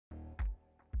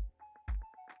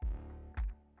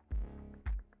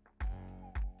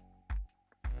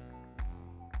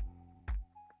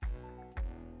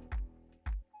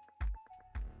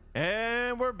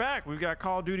And we're back. We've got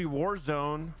Call of Duty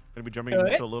Warzone. Gonna be jumping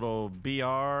Good. into a little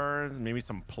BR, maybe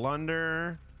some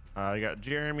plunder. You got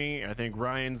Jeremy. I think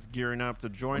Ryan's gearing up to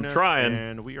join us. Trying.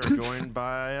 And we are joined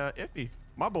by Iffy,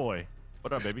 my boy.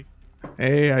 What up, baby?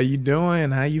 Hey, how you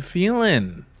doing? How you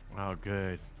feeling? Oh,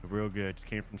 good. Real good. Just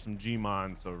came from some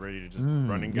Gmon, so ready to just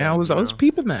run and go. Yeah, I was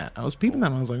peeping that. I was peeping that.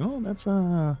 And I was like, oh, that's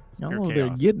y'all over there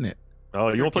getting it. Oh,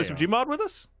 you want to play chaos. some Gmod with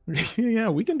us? Yeah,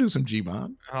 we can do some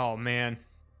Gmon. Oh man,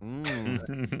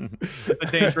 Mm. it's a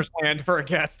dangerous land for a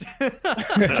guest. What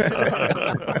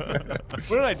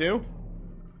did I do?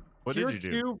 What Tier did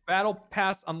you do? 2 battle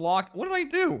pass unlocked. What did I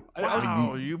do?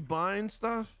 Wow, you buying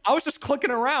stuff? I was just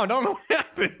clicking around. I don't know what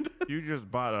happened. You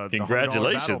just bought a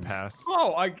Congratulations. $100 battle pass.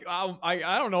 Oh,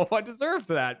 I don't know if I deserved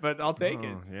that, but I'll take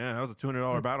it. Yeah, that was a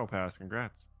 $200 battle pass.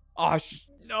 Congrats. Oh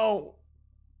no,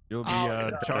 You'll be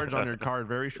charged on your card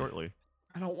very shortly.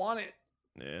 I don't want it.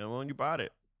 Yeah, well, you bought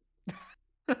it.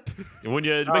 When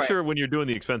you make sure when you're doing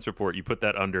the expense report, you put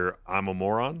that under "I'm a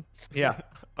moron." Yeah,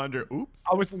 Under oops.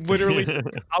 I was literally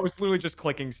just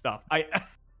clicking stuff.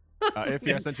 If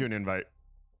I sent you an invite.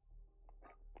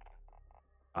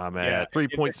 I'm at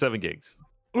 3.7 gigs.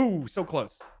 Ooh, so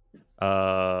close.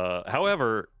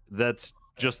 However, that's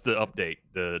just the update.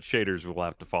 The shaders will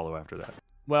have to follow after that.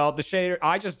 Well, the shader.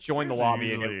 I just joined the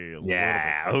lobby. And Usually a little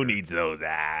Yeah, who needs those?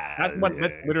 that's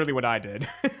literally what I did.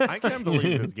 I can't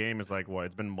believe this game is like what?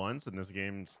 It's been months and this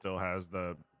game still has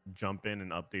the jump in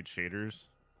and update shaders.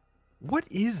 What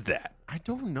is that? I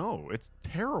don't know. It's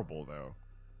terrible though.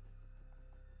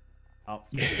 Oh,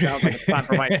 sounds like it's time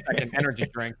for my second energy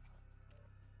drink.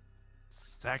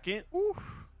 Second? Ooh.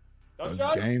 Don't It's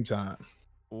judge. game time.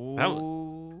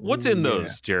 What's in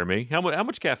those, Jeremy? How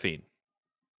much caffeine?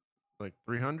 Like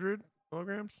 300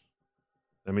 milligrams?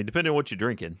 I mean, depending on what you're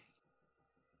drinking.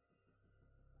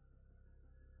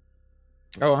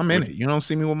 Oh, I'm in it. You don't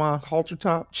see me with my halter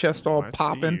top, chest all I see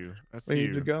popping, you. I see ready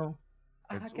you. to go.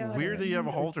 It's weird that you have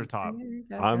a halter top.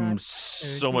 I'm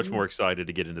so much more excited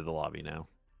to get into the lobby now.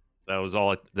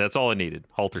 That's all I needed.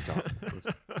 Halter top.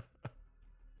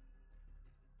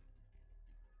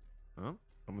 Oh,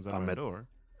 someone's at I'm my at- door.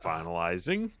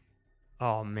 Finalizing.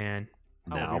 Oh man.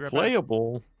 I'll be Now right back.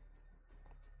 playable.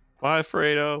 Bye,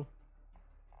 Fredo.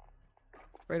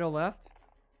 Fredo left?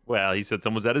 Well, he said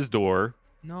someone's at his door.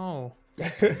 No.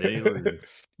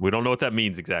 We don't know what that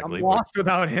means exactly. I'm lost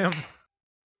without him.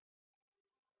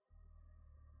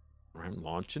 I'm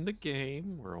launching the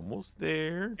game. We're almost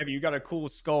there. Have you got a cool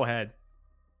skull head?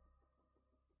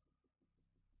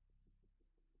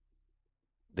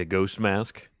 The ghost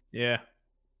mask. Yeah.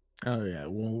 Oh yeah.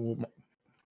 Well,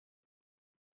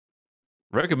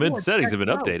 Recommended Oh, settings have been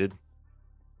check it out. updated.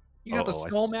 You got the Uh-oh, I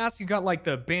skull mask. You got like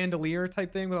the bandolier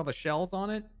type thing with all the shells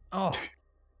on it. Oh.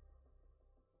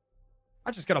 I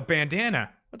just got a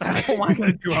bandana. What the hell am I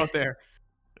gonna do out there?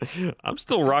 I'm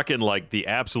still rocking like the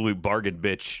absolute bargain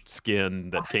bitch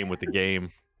skin that came with the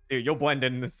game. Dude, you'll blend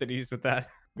in the cities with that.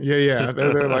 yeah.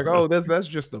 They're like, oh, that's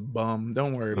just a bum.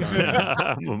 Don't worry about it.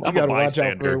 I'm We gotta a watch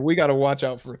out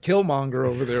bystander. for Killmonger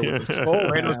over there with the skull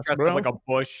Rando's mask, dressed bro. up like a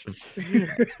bush.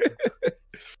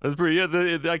 That's pretty.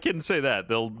 Yeah, I couldn't say that.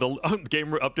 The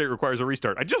game update requires a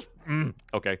restart.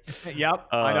 Okay. Yep,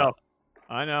 I know.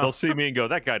 I know. They'll see me and go,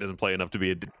 that guy doesn't play enough to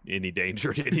be any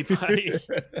danger to anybody.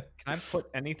 Can I put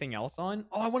anything else on?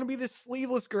 Oh, I want to be this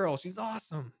sleeveless girl. She's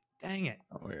awesome. Dang it.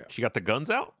 Oh yeah. She got the guns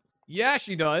out? Yeah,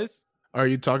 she does. Are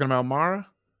you talking about Mara?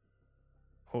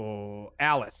 Oh,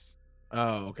 Alice.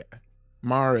 Oh, okay.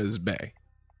 Mara is Bay.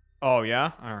 Oh,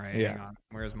 yeah? All right. Yeah. Hang on.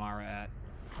 Where's Mara at?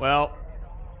 Well,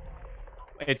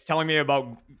 it's telling me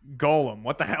about Golem.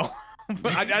 What the hell?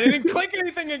 I didn't click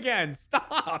anything again.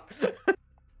 Stop.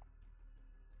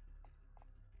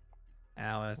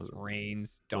 Alice,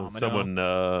 Reigns,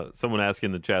 Domino. Someone asked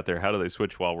in the chat there, how do they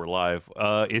switch while we're live?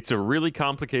 It's a really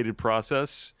complicated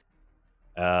process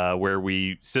where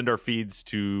we send our feeds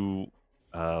to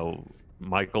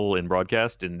Michael in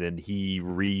broadcast, and then he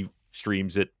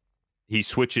restreams it. He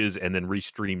switches and then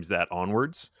restreams that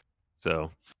onwards.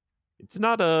 So it's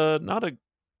not a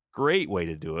great way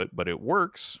to do it, but it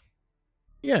works.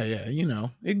 Yeah,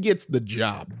 it gets the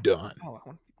job done. Oh,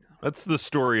 That's the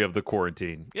story of the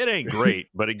quarantine. It ain't great,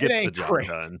 but it gets the job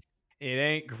done. It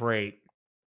ain't great.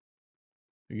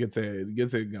 It gets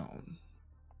it going.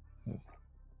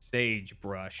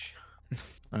 Sagebrush.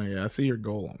 Oh yeah, I see your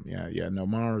golem. Yeah. No,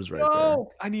 Mara's right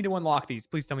No, I need to unlock these.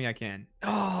 Please tell me I can.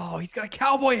 Oh, he's got a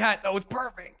cowboy hat though. It's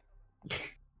perfect. there.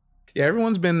 Yeah,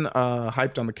 everyone's been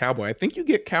hyped on the cowboy. I think you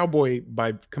get cowboy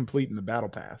by completing the battle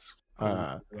pass.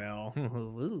 Well,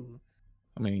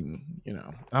 I mean,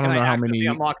 I don't know how many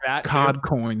unlock that COD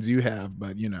coins you have,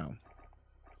 but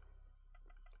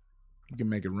You can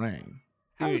make it rain.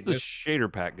 How is Dude, the just-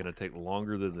 shader pack going to take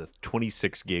longer than the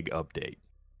 26 gig update?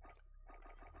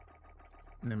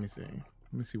 Let me see.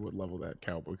 Let me see what level that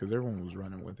cowboy, because everyone was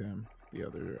running with him the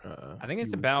other. I think it's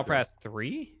few a weeks Battle ago. Pass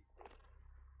 3.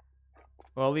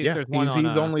 Well, at least Yeah, there's one he's, on.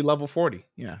 he's only level 40.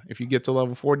 Yeah, if you get to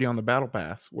level 40 on the battle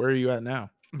pass, where are you at now?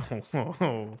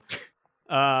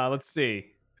 Let's see.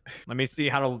 Let me see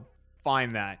how to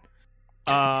find that.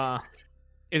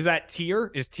 Is that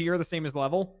tier? Is tier the same as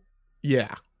level?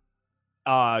 Yeah.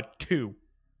 2.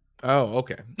 Oh,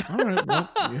 okay. All right.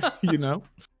 Well, you know.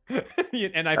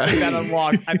 And I think that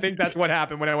unlocked. I think that's what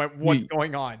happened when I went, "What's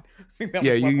going on?" I think that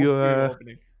Yeah, was level 2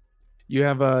 opening. you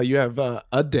have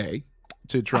a day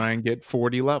to try and get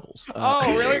 40 levels.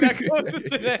 Oh, really? That closes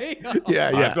today?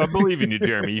 Yeah. I believe in you,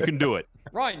 Jeremy. You can do it.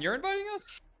 Ryan, you're inviting us?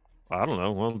 I don't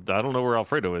know. Well, I don't know where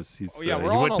Alfredo is. He's Oh, yeah, he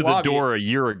we're all went in to the the lobby. door a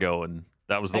year ago, and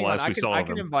that was the Hang on, last we saw I of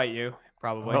can him. invite you,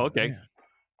 probably. Oh, okay. Man.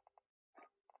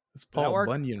 This that Paul work?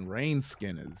 Bunyan rain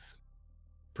skin is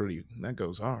pretty. That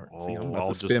goes hard. See, I'm Oh, about I'll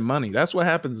to just- spend money. That's what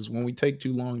happens is when we take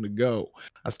too long to go,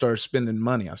 I start spending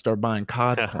money. I start buying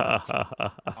COD points. Oh,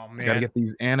 I man. gotta get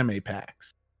these anime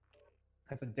packs.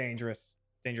 That's a dangerous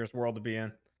world to be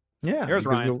in. Yeah. There's because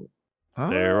Ryan.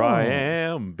 There I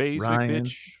Oh, am, basic Ryan.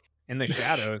 bitch. In the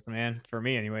shadows, man. For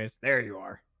me, anyways. There you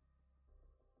are.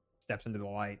 Steps into the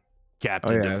light. Oh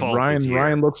Captain yeah, Default is Ryan. here.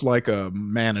 Ryan looks like a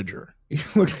manager. He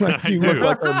looks like I he looked do.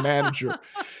 like our manager.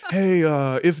 Hey,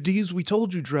 if D's, we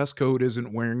told you dress code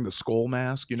isn't wearing the skull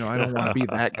mask. You know, I don't want to be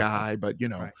that guy, but you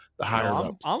know, Right. the higher No,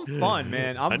 ups. I'm fun,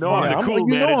 man. I'm I know fun. I'm the I'm- cool you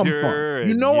know I'm manager, fun.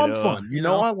 You and, know you I'm know, fun. You you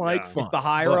know know, I like yeah. fun. It's the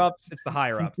higher but ups. It's the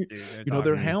higher ups, dude. They're You know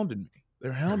they're talking. hounding me.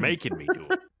 They're You're hounding me. making me do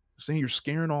it. Saying you're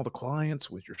scaring all the clients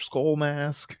with your skull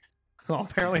mask. Oh,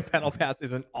 apparently, Battle Pass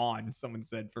isn't on. Someone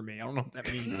said for me. I don't know what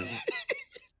that means.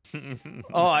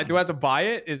 Oh, do I have to buy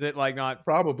it? Is it like not?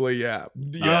 Probably, yeah.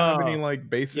 Do you Yeah. have any like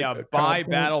basic? Yeah, COD buy points?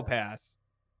 Battle Pass.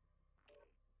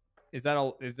 Is that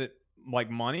a? Is it like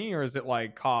money or is it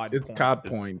like COD? It's points? COD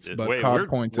points, but Wait, COD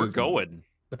points we're is going.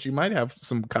 But you might have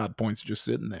some COD points just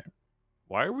sitting there.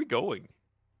 Why are we going?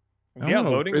 I Yeah, don't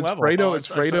know. loading It's level. Fredo. Oh, It's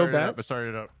I Fredo started it back. up. I started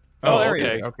it up. Oh, there he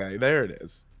okay. is. Okay, there it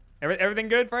is. Everything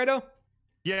good, Fredo?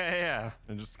 Yeah.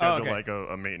 And just Oh, scheduled okay. like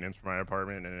a maintenance for my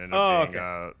apartment, and it ended Oh, up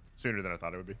being sooner than I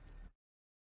thought it would be.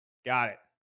 Got it.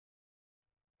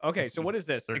 Okay, so what is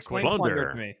this? They're Explain quick. plunder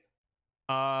Plunder. to me.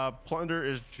 Plunder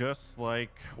is just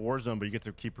like Warzone, but you get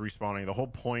to keep respawning. The whole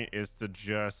point is to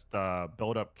just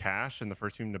build up cash, and the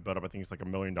first team to build up, I think it's like $1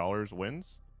 million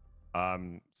wins.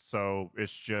 So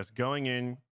it's just going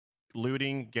in,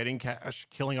 looting, getting cash,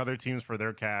 killing other teams for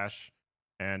their cash,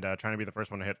 and trying to be the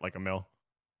first one to hit like $1 million.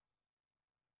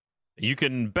 You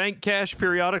can bank cash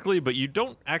periodically, but you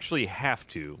don't actually have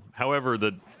to. However,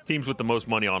 the teams with the most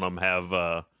money on them have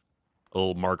a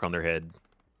little mark on their head.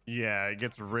 Yeah, it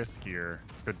gets riskier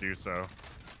to do so.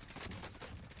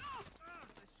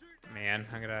 Man,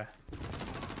 I'm gonna.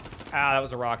 Ah, that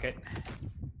was a rocket.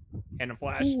 And a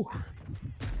flash.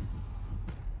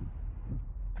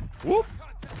 Whoop!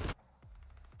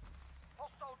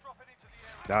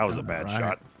 That was a bad Alright.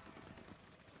 shot.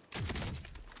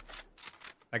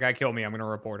 That guy killed me. I'm gonna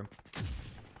report him.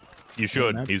 You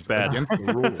should. That's He's bad. Against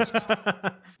the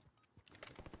rules.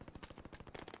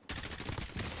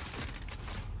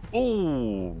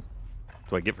 Oh, what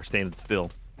do I get for standing still?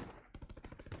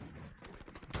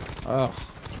 Oh,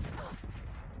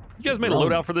 You guys made a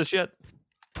loadout for this yet?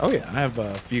 oh yeah, I have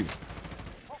a few.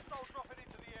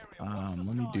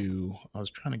 Let me do. I was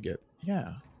trying to get.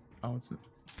 Yeah. Oh, it's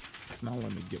not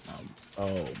letting me get my. Oh,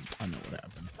 I know what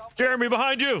happened. Jeremy,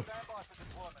 behind you!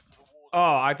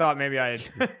 Oh, I thought maybe I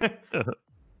had.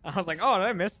 I was like, oh, did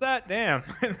I miss that? Damn.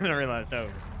 And then I realized, oh,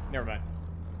 never mind.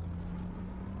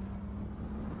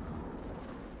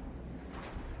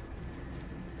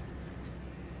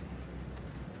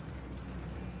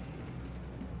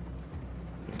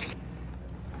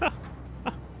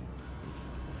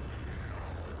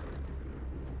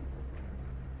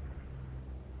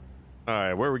 All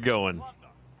right, where are we going?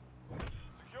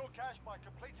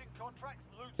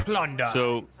 Plunder.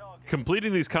 So,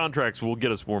 completing these contracts will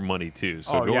get us more money too.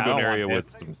 So, Oh, going yeah, to I an don't area want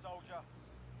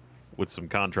with some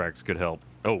contracts could help.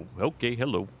 Oh, okay,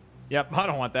 hello. Yep, I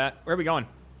don't want that. Where are we going?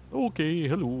 Okay,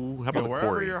 hello. How about Go the wherever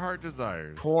quarry? your heart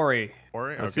desires. Quarry.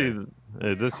 Quarry? I Okay. see.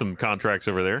 There's some contracts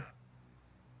over there.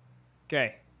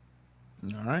 Okay,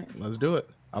 All right, let's do it.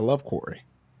 I love quarry.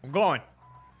 I'm going.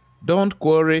 Don't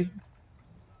quarry.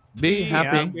 Be Yeah.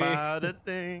 happy. About a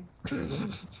thing.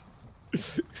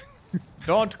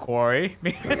 Don't quarry.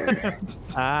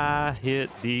 I hit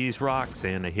these rocks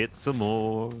and I hit some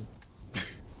more.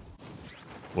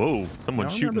 Whoa,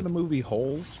 someone's Y'all remember shooting. the movie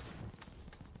Holes?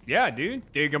 Yeah, dude.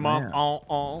 Dig them Yeah. up.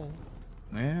 Oh.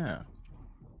 Yeah.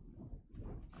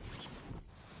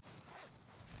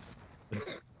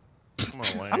 I'm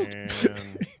gonna land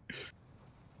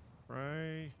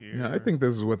right here. Yeah, I think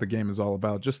this is what the game is all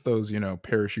about. Just those,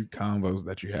 parachute convos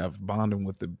that you have, bonding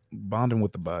with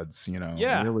the buds.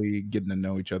 Yeah. Really getting to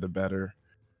know each other better.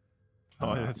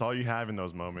 That's all you have in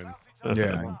those moments.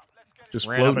 Yeah, just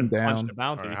Ran up floating and punched down. a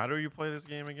bounty. All right, how do you play this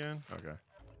game again? Okay.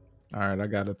 All right, I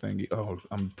got a thing. Oh,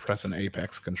 I'm pressing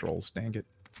Apex controls. Dang it!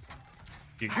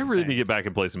 Dude, I really need to get back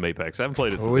and play some Apex. I haven't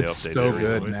played it since Oh, they it's updated so it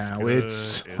good recently. now. good.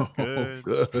 It's It's so good.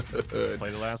 good.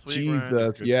 Played it last week. Ryan. It's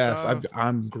Jesus, good yes, stuff.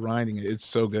 I'm grinding it. It's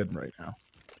so good right now.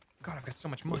 God, I've got so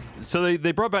much money. So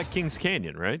they brought back King's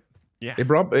Canyon, right? Yeah. They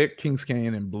brought back King's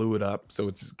Canyon and blew it up, so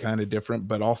it's kind of different,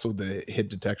 but also the hit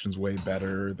detection's way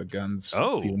better. The guns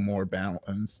feel more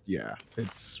balanced. Yeah,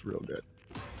 it's real good.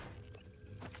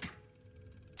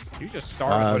 You just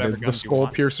start with whatever The guns you Skull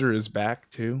want. Piercer is back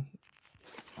too.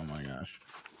 Oh my gosh.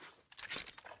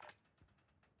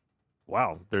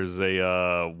 Wow, there's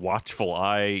a watchful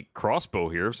eye crossbow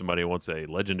here. If somebody wants a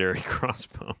legendary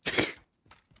crossbow.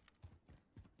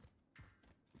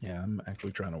 Yeah, I'm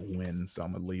actually trying to win, so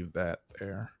I'm gonna leave that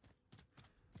there.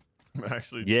 I'm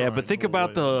actually. Yeah, trying but think to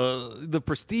about win. the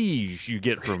prestige you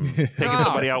get from taking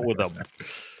somebody out with a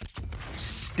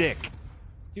stick.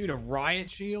 Dude, a riot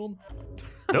shield?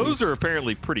 Those are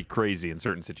apparently pretty crazy in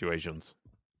certain situations.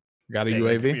 Got a It can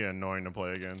UAV? be annoying to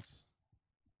play against.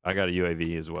 I got a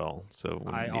UAV as well, so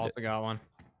we I need also it. got one.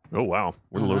 Oh wow,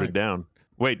 we're All loaded right. down.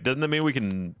 Wait, doesn't that mean we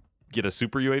can get a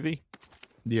super UAV?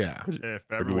 Yeah. If do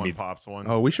we everyone need- pops one.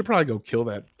 Oh, we should probably go kill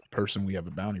that person we have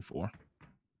a bounty for.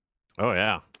 Oh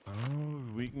yeah, Oh,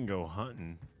 we can go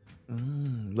hunting.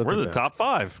 Look we're at in the that. top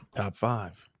 5. Top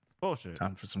 5. Bullshit.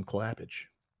 Time for some clappage.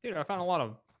 Dude, I found a lot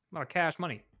of cash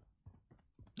money.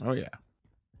 Oh yeah.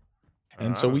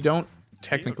 And so we don't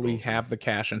technically vehicles. have the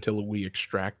cash until we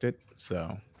extract it.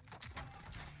 So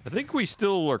I think we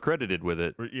still are credited with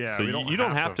it. Yeah, so we you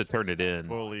don't have to turn it in.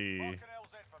 fully. You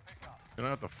don't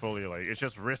have to fully like. It's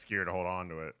just riskier to hold on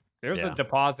to it. There's Yeah. a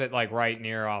deposit like right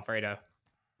near Alfredo.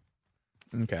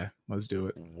 okay, let's do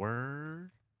it. Word.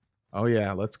 Oh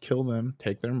yeah, let's kill them,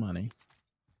 take their money.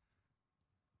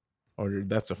 Or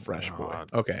that's a fresh boy. God.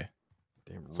 Okay.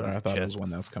 Damn Sorry, I roof thought it was one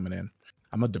chests. that was coming in.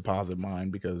 I'm gonna deposit mine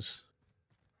because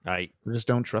I I just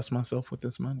don't trust myself with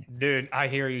this money. Dude, I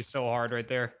hear you so hard right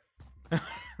there. I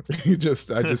just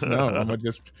know I'm gonna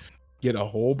just get a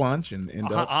whole bunch and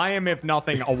end up. I am, if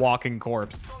nothing, a walking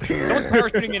corpse. Someone's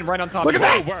parachuting in right on top Look of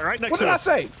at you. that! right next What to did I us.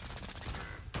 say?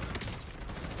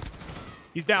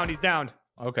 He's down. He's down.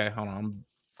 Okay, hold on. I'm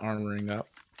armoring up.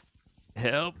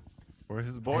 Help! Where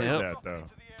his boys Yep. at though?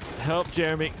 Help,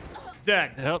 Jeremy! He's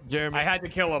dead. Help, Jeremy! I had to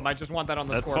kill him. I just want that on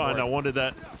the That's scoreboard. fine. I wanted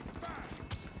that.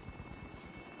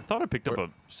 I thought I picked up a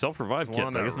self-revive There's kit,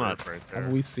 one but I on guess that not. roof right there.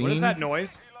 Have we seen? What is that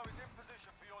noise?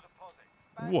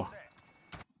 Whoa.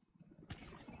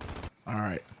 All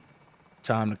right,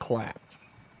 time to clap.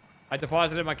 I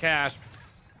deposited my cash.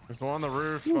 There's one on the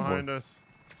roof Ooh, behind us.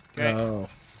 Okay. Oh,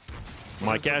 My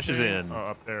Where's the cash is thing? in. Oh,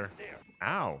 up there.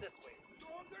 Ow.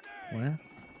 where?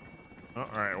 Oh,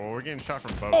 all right. Well, we're getting shot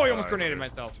from both. Oh, I almost sides grenaded here.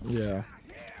 myself. Yeah.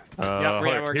 Yeah,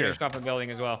 we're here. getting shot from building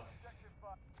as well.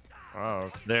 Oh,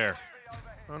 okay. There.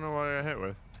 I don't know what I got hit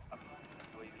with.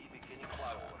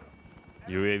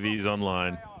 UAV's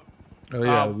online. Oh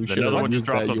yeah, Oh, we should. Another have one just used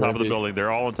dropped that on top of the UAV. building.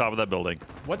 They're all on top of that building.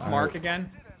 What's All Mark right. again?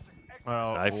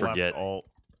 Well, I forget. Alt.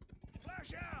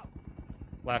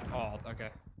 Left alt. Okay.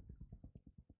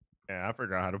 Yeah, I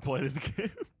forgot how to play this game.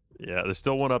 Yeah, there's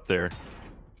still one up there.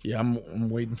 Yeah, I'm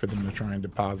waiting for them to try and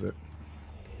deposit.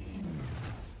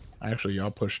 Actually,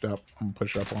 y'all pushed up. I'm gonna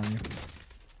push up on you.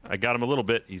 I got him a little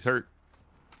bit. He's hurt.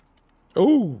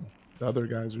 Oh, the other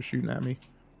guys are shooting at me.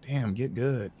 Damn, get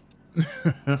good.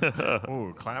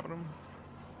 Ooh, clapping him.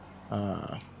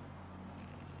 All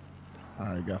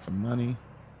right, got some money.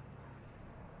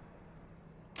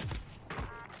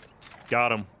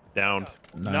 Got him. Downed.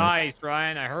 Nice,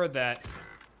 Ryan. I heard that.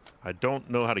 I don't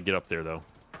know how to get up there, though.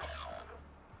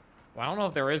 Well, I don't know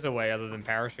if there is a way other than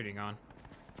parachuting on.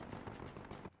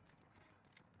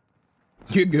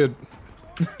 Get good.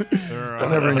 They're,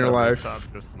 Don't ever in your life. Top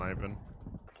just sniping.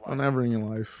 Don't ever in your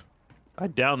life. I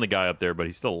downed the guy up there, but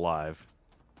he's still alive.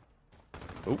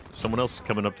 Oh, someone else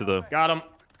coming up to the... Got him.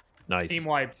 Nice. Team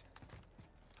wiped.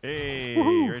 Hey,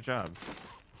 Woohoo. great job.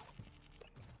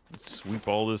 Let's sweep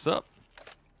all this up.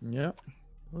 Yep.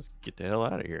 Let's get the hell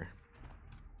out of here.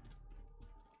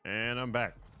 And I'm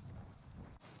back.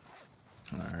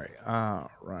 All right.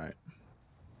 All right.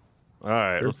 All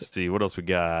right, let's see. What else we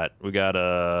got? We got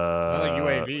Another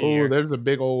UAV Oh, here. there's a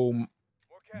big old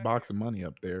box of money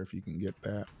up there if you can get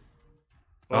that.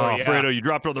 Oh, yeah. Fredo, you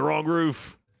dropped on the wrong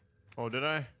roof. Oh, did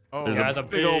I? Oh, There's Yeah, a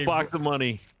big old box of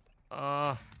money.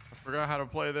 I forgot how to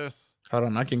play this. Hold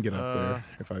on, I can get up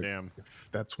there Damn. if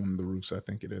that's one of the roofs I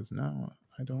think it is. No,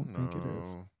 I don't think it is.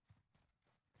 No.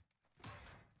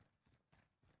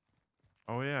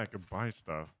 Oh yeah, I could buy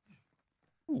stuff.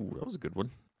 Ooh, that was a good one.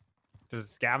 There's a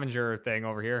scavenger thing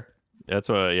over here. That's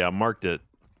why, yeah, I marked it.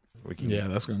 We can, Yeah,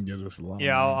 that's gonna get us a lot.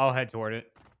 Yeah, of money. I'll head toward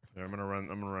it. Yeah, I'm gonna run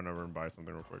over and buy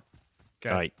something real quick.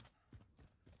 Okay. Right.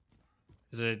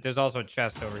 There's also a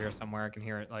chest over here somewhere. I can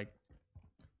hear it like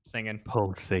singing.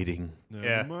 Pulsating. Never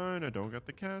Yeah. mind, I don't got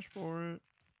the cash for it.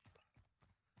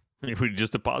 We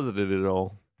just deposited it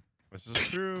all. This is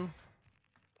true.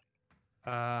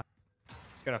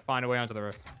 Just gotta find a way onto the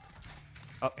roof.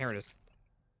 Oh, here it is.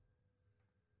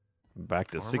 Back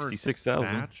to Armored 66,000.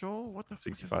 Satchel? What the fuck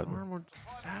is 65. an armored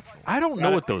satchel? I don't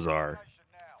know what those are.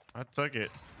 I took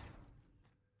it.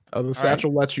 Oh, the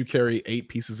satchel lets you carry 8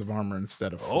 pieces of armor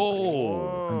instead of 4.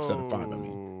 Oh, instead of 5, I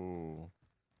mean. Whoa.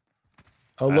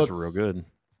 Oh, that's look, real good.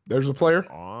 there's a player.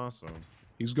 Awesome.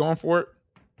 He's going for it.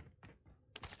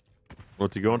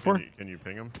 What's he going for? Can you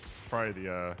ping him? Probably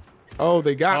the Oh,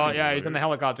 they got Oh me. yeah, he's in the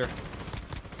helicopter.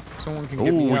 Someone can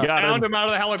get me we up. got Found him. him out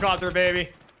of the helicopter, baby.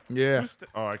 Yeah,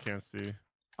 Oh, I can't see.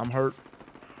 I'm hurt.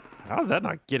 How did that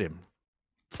not get him?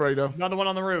 Fredo. Another one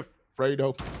on the roof.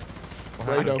 Fredo.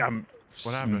 Fredo. I'm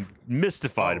What happened?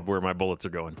 mystified Oh. where my bullets are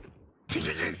going.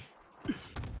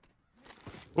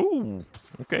 Ooh,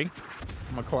 okay.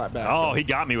 I'm gonna clap back. Oh, he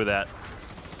got me with that.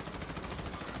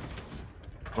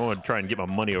 I want to try and get my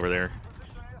money over there.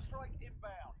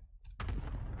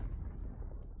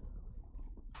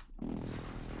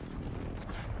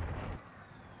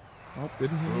 Oh,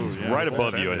 didn't he? Ooh, He's yeah, Right full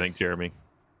above you, I sandwich. think, Jeremy.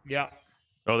 Yeah.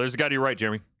 Oh, there's a guy to your right,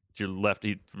 Jeremy. To your left.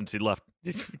 He left.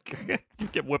 You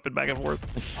kept whipping back and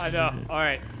forth. I know. All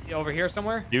right. You over here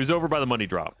somewhere? He was over by the money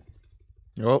drop.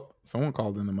 Oh, someone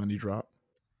called in the money drop.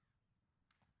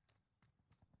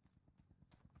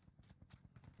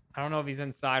 I don't know if he's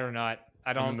inside or not. I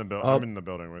I'm don't. in the Oh. I'm in the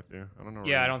building with you. I don't know. where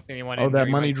Yeah, he I is. don't see anyone. Oh, in there. that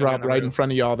He money might be on drop the right in roof.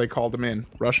 front of y'all. They called him in.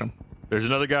 Rush him. There's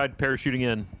another guy parachuting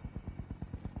in.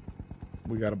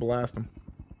 We gotta blast him.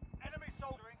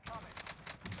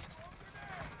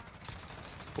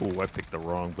 Oh, I picked the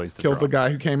wrong place to Killed the drop. guy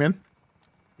who came in.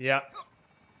 Yeah.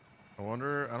 I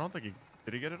wonder. I don't think he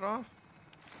did. He get it off?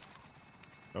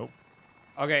 Nope.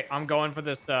 Okay, I'm going for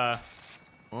this. Well,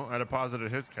 I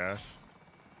deposited his cash.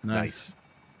 Nice.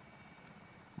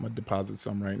 I'm gonna deposit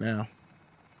some right now.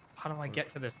 How do I get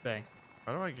to this thing?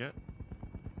 How do I get?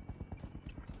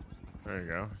 There you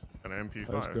go. An MP5.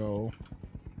 Let's go.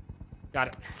 Got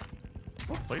it.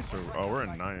 What place are? Oh, we're in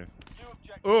 9th.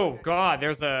 Oh God,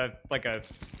 there's a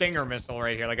stinger missile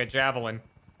right here, like a javelin.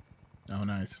 Oh,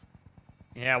 nice.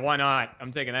 Yeah, why not?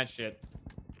 I'm taking that shit.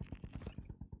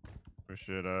 We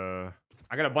should. I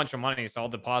got a bunch of money, so I'll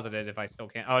deposit it if I still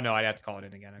can. Oh no, I'd have to call it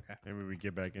in again. Okay. Maybe we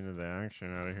get back into the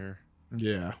action out of here.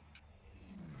 Yeah.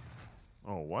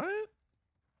 Oh, what?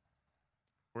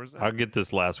 Where's that? I'll get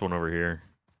this last one over here.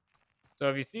 So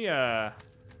if you see oh,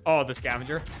 the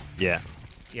scavenger. Yeah.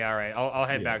 Yeah, all right. I'll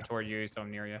head Yeah. back toward you, so I'm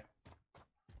near you.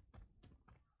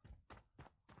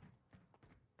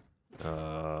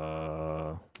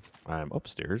 I'm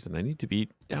upstairs and I need to be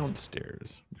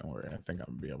downstairs. Don't worry. I think I'm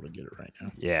gonna be able to get it right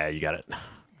now. Yeah, you got it.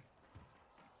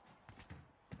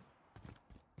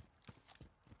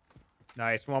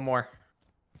 Nice. One more.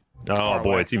 Oh Far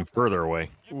boy, away. it's even further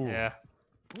away. Ooh. Yeah.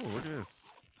 Ooh, look at this.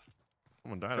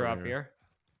 Someone died They're over up here. here.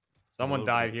 Someone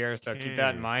Local died here, so keep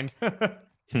that in cave. mind.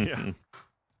 Yeah.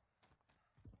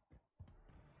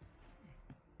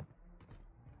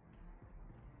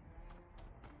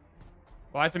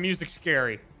 Why is the music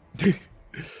scary?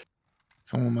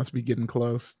 Someone must be getting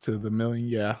close to the million.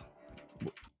 Yeah.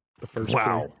 The first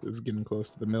Wow. place is getting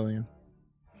close to the million.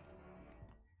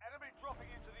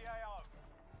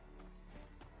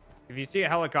 If you see a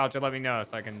helicopter, let me know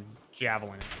so I can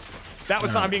javelin it. That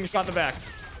was No. I'm being shot in the back.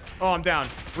 Oh, I'm down.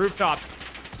 Rooftops.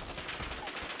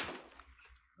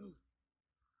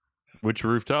 Which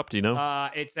rooftop do you know?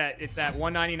 It's at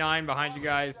 199 behind you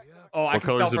guys. Oh, I What can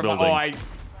color's the self-revive. building?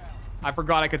 Oh, I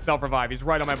forgot I could self-revive. He's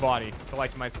right on my body.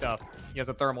 Collecting my stuff. He has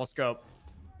a thermal scope.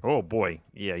 Oh boy,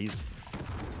 yeah, he's.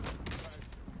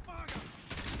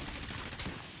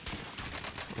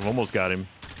 I've almost got him.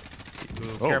 Ooh,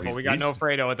 Oh, careful, he's- we got no he's-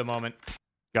 Fredo at the moment.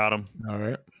 Got him. All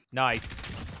right. Nice.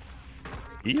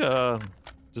 He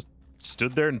just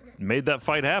stood there and made that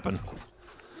fight happen.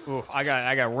 Ooh, I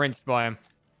got rinsed by him.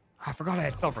 I forgot I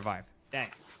had self-revive. Dang.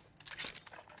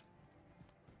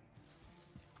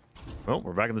 Well,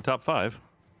 we're back in the top 5.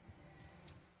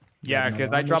 Yeah, Got because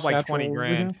another I dropped like satchel 20 over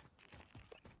grand. here?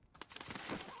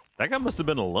 That guy must have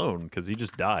been alone because he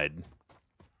just died.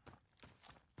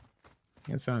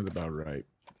 That sounds about right.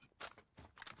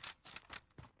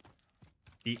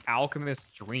 The Alchemist's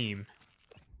Dream.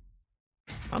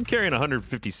 I'm carrying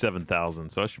 157,000,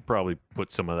 so I should probably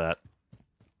put some of that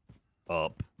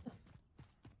up.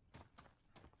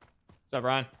 What's up,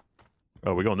 Ron?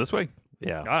 Oh, we going this way?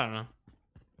 Yeah. I don't know.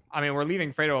 I mean, we're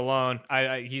leaving Fredo alone.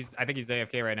 I think he's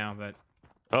AFK right now, but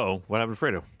Uh-oh, what happened to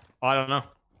Fredo? I don't know.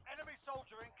 Enemy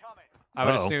soldier incoming. I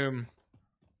would Uh-oh. assume.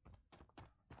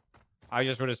 I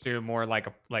just would assume more like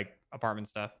apartment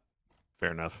stuff.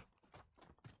 Fair enough.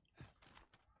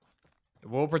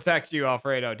 We'll protect you,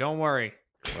 Alfredo. Don't worry.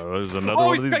 Oh, there's another Oh,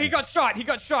 one of these. he got shot. He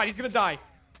got shot. He's gonna die.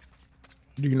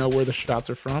 Do you know where the shots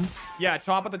are from? Yeah,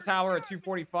 top of the tower at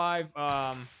 245.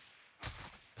 Oh,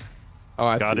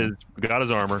 I Got see.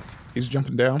 his armor. He's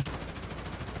jumping down.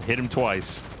 Hit him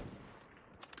twice.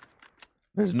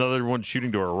 There's another one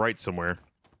shooting to our right somewhere.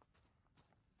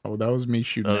 Oh, that was me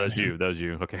shooting. Oh, at that's him. you. That was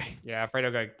you. Okay. Yeah,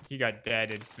 Fredo got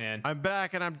deaded, man. I'm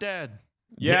back and I'm dead.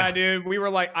 Yeah, Yeah. dude. We were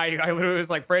like, I literally was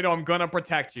like, Fredo, I'm gonna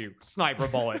protect you. Sniper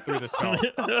bullet through the skull.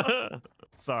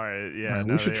 Sorry. Yeah. Alright,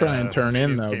 no, we should they, try and turn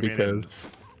in minions though came in and because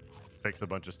fix a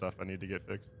bunch of stuff I need to get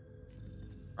fixed.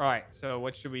 All right. So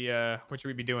what should we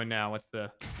be doing now? What's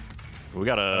the? We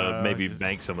gotta maybe just-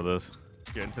 bank some of this.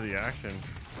 Get into the action.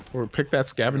 or pick that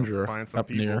scavenger find some up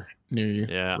near you.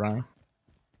 Yeah. Ryan.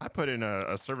 I put in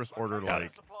a service order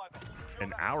like Supply box.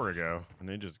 an hour ago, and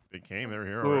they came. They were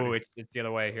here Ooh, already. it's the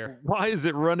other way here. Why is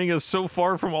it running us so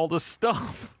far from all this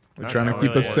stuff? We're That's trying to not keep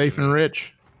really us safe and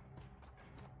rich.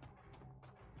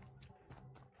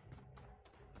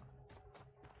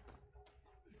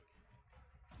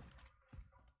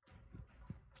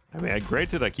 I mean,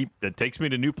 granted, it takes me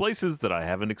to new places that I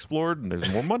haven't explored, and there's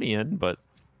more money in, but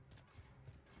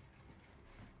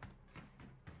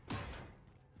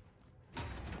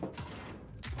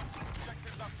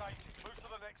Objectives updated. Move to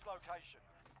the next location.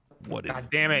 what is God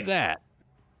damn it. that?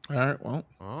 All right. Well,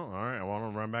 Oh, all right. I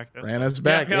want to run back this. ran us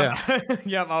back. Yeah. Yep.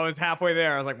 Yep, I was halfway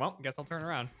there. I was like, well, guess I'll turn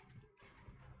around.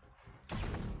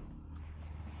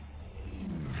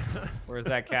 Where's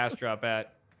that cash drop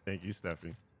at? Thank you,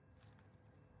 Steffi.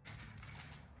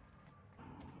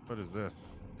 What is this?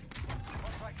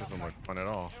 Contract Doesn't look updated. fun at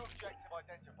all. New objective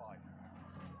identified.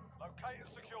 Locate and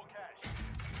secure cash.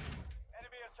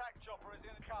 Enemy attack chopper is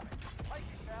incoming. Take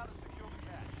it down and secure the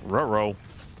cash. Ruh-roh.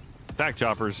 Attack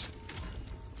choppers.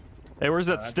 Hey, where's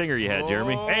that stinger you had,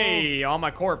 Jeremy? Oh. Hey, on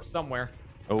my corpse somewhere.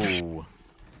 Oh.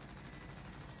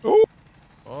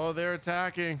 Oh, they're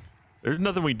attacking. There's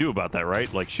nothing we can do about that,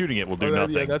 right? Like, shooting it will do Oh,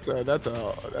 nothing. yeah, that's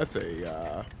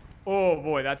a Oh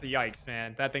boy, that's a yikes,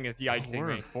 man. That thing is yikesing We're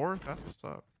in me. fourth. That's what's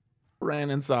up. ran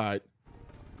inside.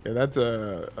 Yeah, that's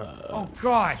a Oh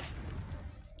god.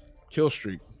 kill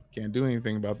streak. Can't do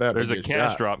anything about that. There's but a get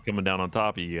cash shot. drop coming down on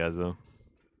top of you guys, though.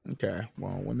 Okay.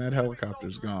 Well, when that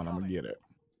helicopter's gone, I'm gonna get it.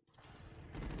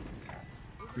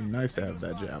 Be nice to have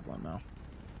that javelin though.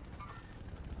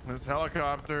 This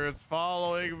helicopter is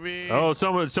following me. Oh,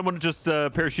 someone just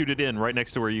parachuted in right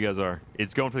next to where you guys are.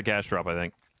 It's going for the cash drop, I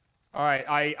think. All right,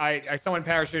 I someone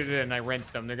parachuted in and I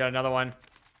rinsed them. They got another one.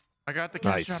 I got the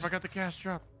cash Nice. drop. I got the cash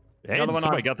drop. And Another one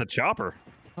somebody on- got the chopper.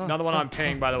 Another one on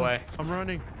ping, by the way. I'm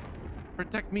running.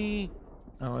 Protect me.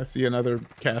 Oh, I see another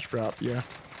cash drop. Yeah.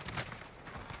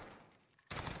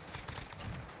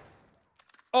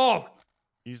 Oh,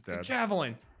 He's the dead.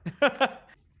 javelin.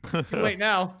 Too late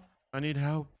now. I need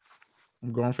help.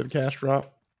 I'm going for the cash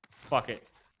drop. Fuck it.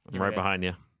 I'm Give me right this. behind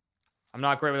you. I'm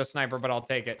not great with a sniper, but I'll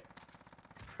take it.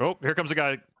 Oh, here comes a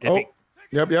guy. Oh,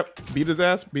 Iffy. yep. Beat his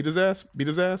ass. Beat his ass. Beat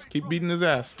his ass. Keep beating his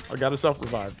ass. I got a self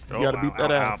revive. You Oh, gotta beat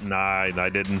that ass. Nah, I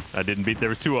didn't beat. There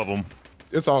was two of them.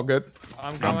 It's all good.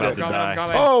 I'm about coming, I'm to coming, die. I'm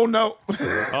coming. Oh no.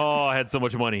 Oh, I had so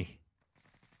much money.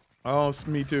 Oh, it's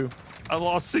me too. I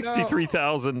lost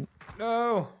 63,000.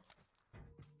 No.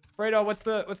 Fredo, what's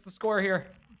the score here?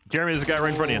 Jeremy, there's a guy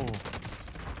right in front of you.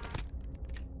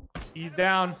 He's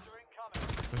down.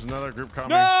 There's another group coming.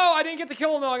 No, I didn't get to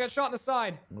kill him though. I got shot in the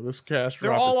side. Well, this cash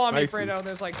They're drop all is on me, spicy. Fredo.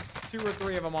 There's like 2 or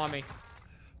 3 of them on me.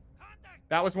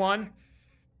 That was one.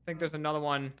 I think there's another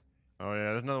one. Oh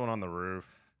yeah, there's another one on the roof.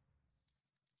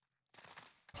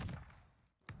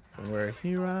 Where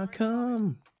here I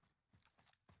come.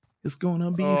 It's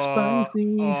gonna be Oh,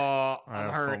 spicy. Oh, I I'm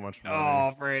have so hurt. much money.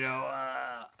 Oh,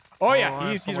 Fredo. Oh I yeah,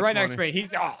 have he's so he's much right next money. to me.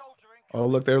 He's oh, Oh,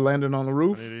 look, they're landing on the I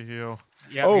roof. need to heal.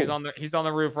 yeah, Oh. he's on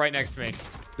the roof right next to me.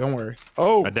 Don't worry.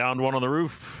 Oh, I downed one on the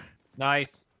roof.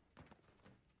 Nice.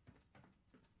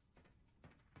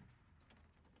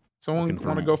 someone looking for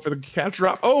want to him. go for the cash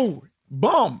drop? Oh,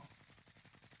 bum.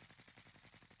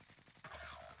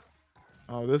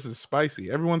 Oh, this is spicy.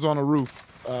 Everyone's on a roof.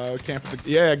 Camping.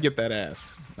 Yeah, get that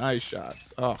ass. Nice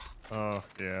shots. Oh. Oh,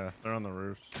 yeah. They're on the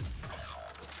roofs.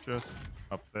 Just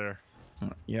up there.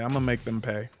 Yeah, I'm gonna make them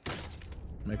pay.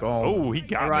 Make all. Oh, he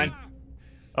got Ryan. me.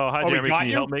 Oh, hi, Oh, he Jeremy. got Can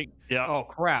you you? help me? Yeah. Oh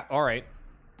crap! All right.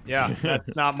 Yeah,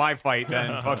 that's not my fight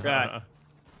then. Fuck that.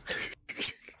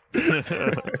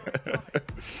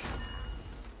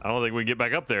 I don't think we can get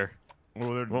back up there.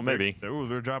 Oh, Well, maybe.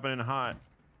 They're dropping in hot.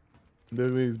 There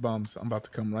these bums. I'm about to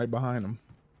come right behind them.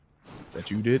 Bet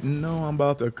you didn't know I'm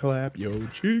about to clap your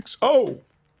cheeks. Oh!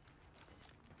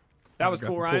 That was got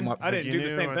cool, to pull Ryan. my- I didn't do the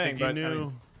same thing, but I knew.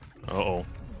 mean, Uh-oh.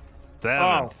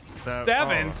 oh,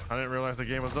 Seven. Oh, I didn't realize the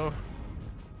game was over.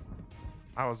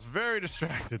 I was very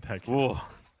distracted that game. Whoa.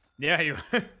 yeah, you.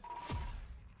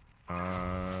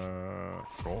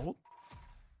 Gold?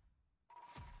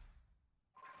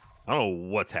 I don't know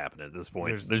what's happening at this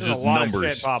point. There's a just lot of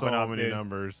numbers. shit popping So up, many dude.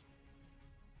 numbers.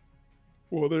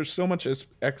 Well, there's so much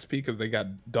XP because they got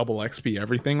double XP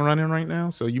everything running right now.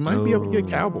 So you might be able to get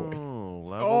Cowboy. Oh,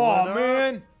 level Oh it up.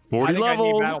 man. 40 I think levels.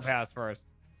 I need battle pass first.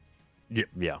 Yeah.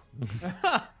 Yeah.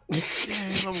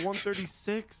 Damn, I'm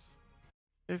 136.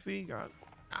 If he got.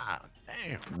 Ah,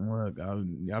 damn. Look,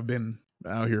 I've been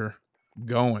out here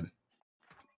going.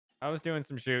 I was doing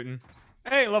some shooting.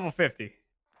 Hey, level 50.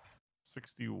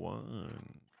 61.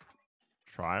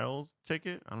 Trials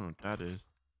ticket? I don't know what that is.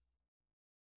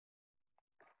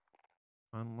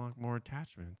 Unlock more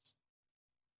attachments.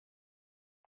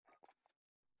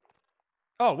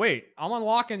 Oh wait, I'm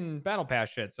unlocking battle pass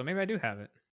shit, so maybe I do have it.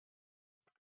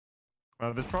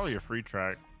 There's probably a free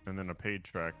track and then a paid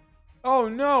track. Oh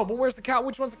no, but where's the cow?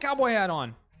 Which one's the cowboy hat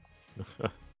on?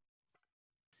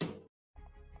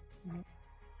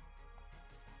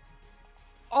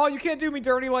 Oh, you can't do me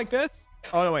dirty like this.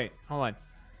 Oh no, wait, hold on.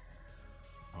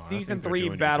 Oh, I Season think they're 3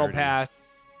 doing you battle dirty. pass.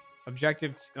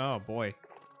 Objective. Oh boy.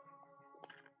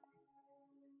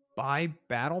 Buy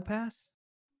battle pass.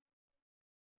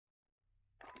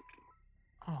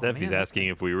 Oh, Steffi's man, asking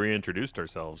if we reintroduced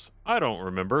ourselves. I don't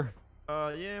remember.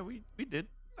 Yeah, we did.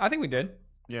 I think we did.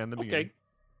 Yeah, in the Okay. beginning.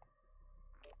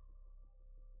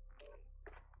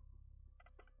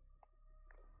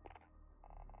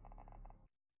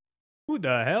 Who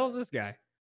the hell is this guy?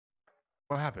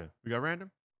 What happened? We got random?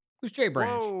 Who's Jay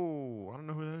Branch? Whoa, I don't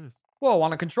know who that is. Whoa,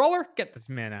 on a controller? Get this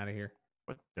man out of here.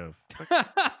 What the fuck?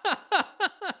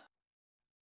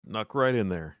 Knock right in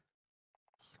there.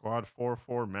 Squad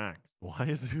 4-4 max. Why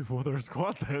is it well, their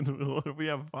squad then? We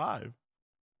have 5.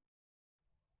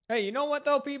 Hey, you know what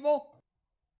though, people?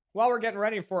 While we're getting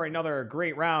ready for another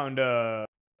great round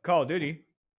Call of Duty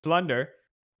Plunder,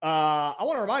 I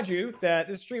want to remind you that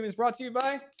this stream is brought to you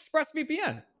by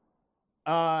ExpressVPN.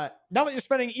 Now that you're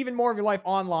spending even more of your life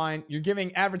online, you're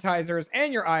giving advertisers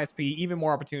and your ISP even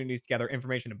more opportunities to gather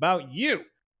information about you.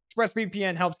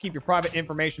 ExpressVPN helps keep your private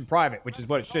information private, which is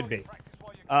what it should be.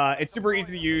 It's super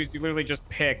easy to use. You literally just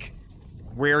pick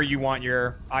where you want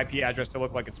your IP address to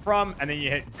look like it's from, and then you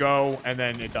hit go, and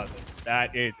then it does it.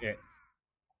 That is it.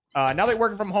 Now that you're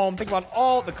working from home, think about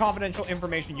all the confidential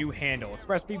information you handle.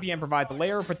 ExpressVPN provides a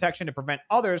layer of protection to prevent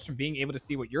others from being able to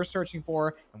see what you're searching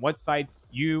for and what sites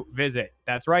you visit.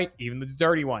 That's right, even the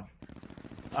dirty ones.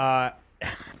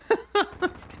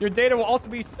 Your data will also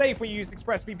be safe when you use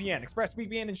ExpressVPN.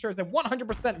 ExpressVPN ensures that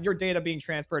 100% of your data being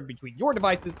transferred between your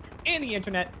devices and the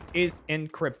internet is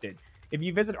encrypted. If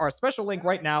you visit our special link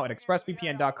right now at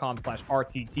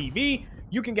expressvpn.com/RTTV,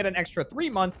 you can get an extra 3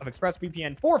 months of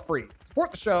ExpressVPN for free.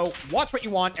 Support the show, watch what you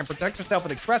want, and protect yourself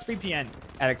with ExpressVPN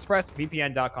at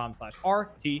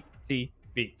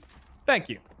expressvpn.com/RTTV. Thank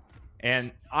you.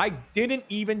 And I didn't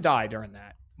even die during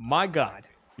that. My God.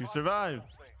 You survived.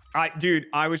 Dude,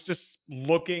 I was just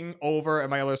looking over at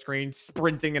my other screen,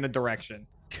 sprinting in a direction.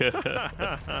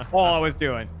 All I was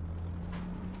doing.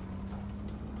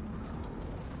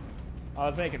 I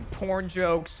was making porn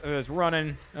jokes. I was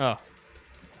running. Oh.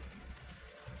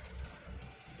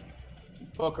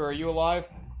 Booker, are you alive?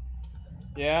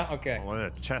 Yeah? Okay. Oh,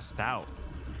 that chest out.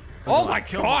 Oh my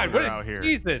Killmonger God. What out is here.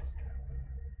 Jesus?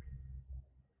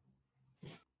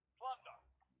 Plunder.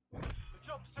 The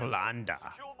job's simple. Plunder.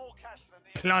 Secure more cash than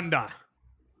the Plunder.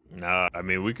 Nah, I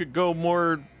mean, we could go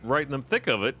more right in the thick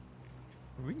of it.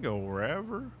 We can go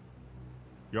wherever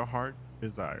your heart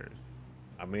desires.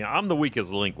 I mean, I'm the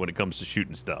weakest link when it comes to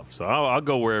shooting stuff, so I'll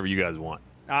go wherever you guys want.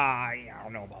 Yeah, I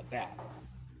don't know about that.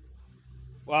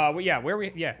 Yeah, where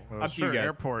we? Yeah, Well, up to sure, you guys.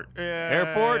 airport.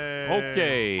 Airport?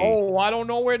 Okay. Oh, I don't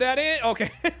know where that is. Okay.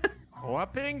 Oh, I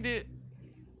pinged it.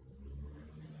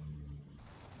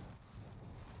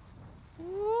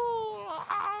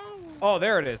 Oh,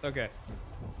 there it is. Okay.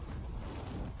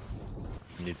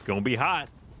 It's gonna be hot.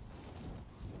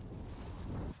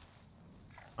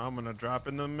 I'm gonna drop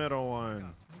in the middle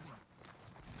one.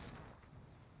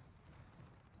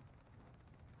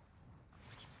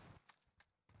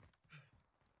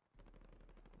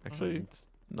 Actually, it's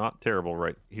not terrible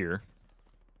right here.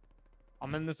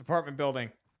 I'm in this apartment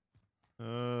building.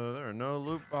 There are no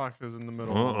loot boxes in the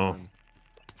middle one.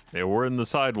 Yeah, we're in the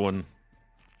side one.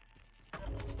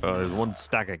 There's one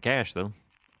stack of cash though.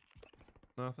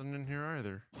 Nothing in here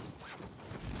either.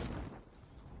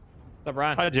 What's up,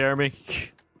 Ryan? Hi, Jeremy.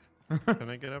 Can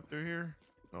I get up through here?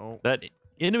 No. That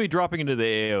enemy dropping into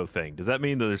the AO thing, does that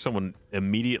mean that there's someone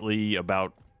immediately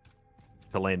about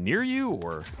to land near you,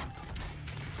 or?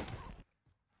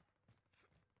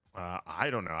 I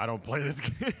don't know. I don't play this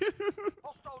game.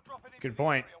 Hostile dropping into Good the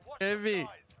point. area. Watch your Heavy. skies.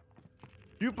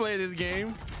 You play this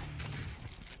game.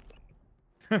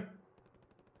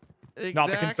 Not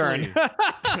the concern.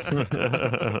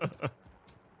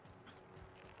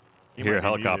 He Here, might be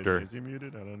helicopter. Muted. Is he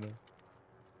muted? I don't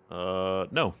know.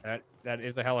 No. That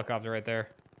is a helicopter right there.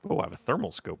 Oh, I have a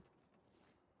thermal scope.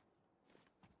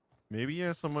 Maybe he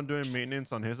has someone doing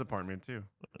maintenance on his apartment too.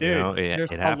 Dude, You know,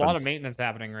 there's it a lot of happens. maintenance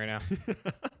happening right now.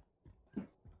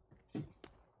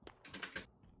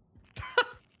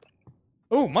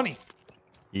 Oh, money.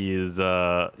 He's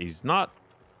not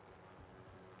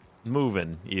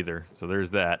moving either. So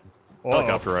there's that. Whoa.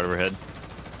 Helicopter right overhead.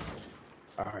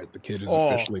 All right, the kid is Oh.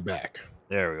 officially back.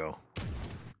 There we go. I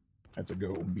had to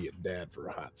go and be a dad for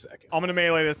a hot second. I'm gonna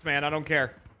melee this man. I don't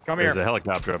care. Come There's here. a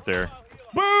helicopter up there.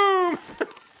 Boom!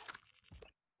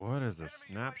 What is a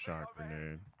snapshot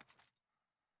grenade?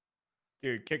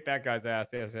 Dude, kick that guy's ass.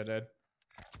 Yes, I did.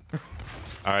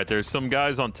 All right, there's some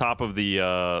guys on top of the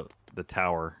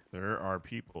tower, There are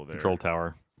people there. control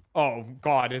tower. Oh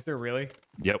God, is there really?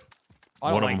 Yep.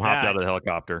 I don't One of like them hopped that. out of the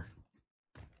helicopter.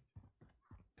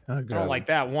 I I don't like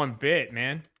that one bit,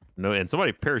 man. No, and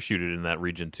somebody parachuted in that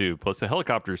region too. Plus, the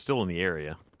helicopter is still in the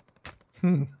area.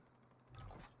 Hmm.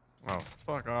 Oh,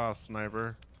 fuck off,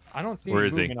 sniper. I don't see Where any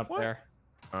is he? movement up there.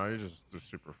 Oh, he's just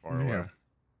super far Yeah. away.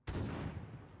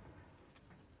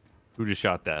 Who just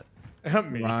shot that?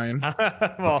 Me. Ryan.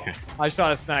 Well, Okay. I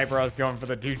shot a sniper. I was going for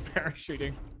the dude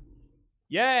parachuting.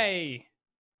 Yay!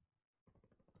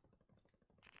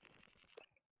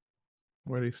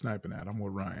 Where are they sniping at? I'm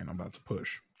with Ryan. I'm about to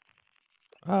push.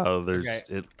 Oh, there's Okay.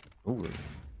 it. Ooh,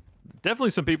 definitely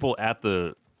some people at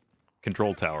the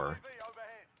control tower. UAV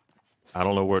overhead. I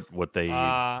don't know what they.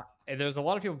 There's a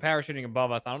lot of people parachuting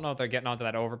above us. I don't know if they're getting onto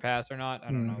that overpass or not. I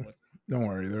don't know. What... Don't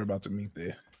worry, they're about to meet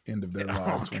the end of their Oh,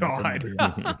 lives. when they come God.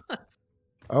 over here.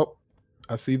 Oh,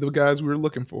 I see the guys we were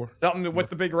looking for. Something. What's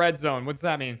the big red zone? What's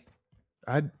that mean?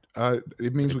 It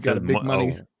means we It got a said big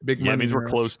money. oh, Big yeah, money. it means we're near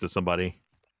us. close to somebody.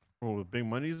 Oh, the big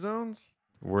money zones?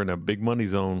 We're in a big money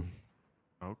zone.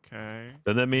 Okay.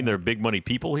 Doesn't that mean there are big money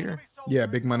people here? Enemy soldier Yeah,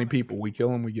 big money incoming. people. We kill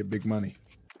them, we get big money.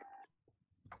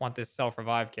 I want this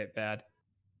self-revive kit bad.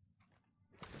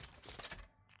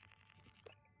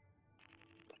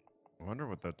 I wonder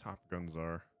what the top guns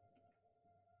are.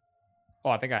 Oh,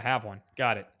 I think I have one.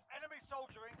 Got it. Enemy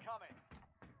soldier incoming.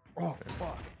 Oh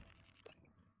fuck.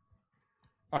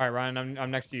 All right, Ryan.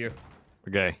 I'm next to you.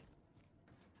 Okay.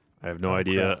 I have no Oh,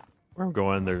 idea crap. where I'm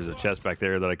going. There's a chest back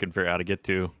there that I couldn't figure out how to get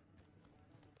to.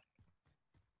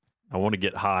 I want to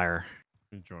get higher.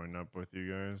 Let me join up with you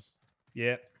guys.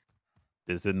 Yep.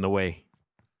 This is in the way.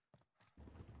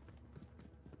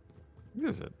 What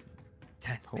is it?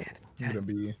 Tense, man. It's I'm gonna tense.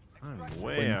 be I'm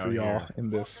way waiting out for y'all here. in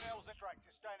this. Organelles extracted,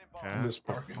 standing by. Cast This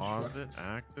parking deposit structure.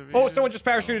 activated. Oh, someone just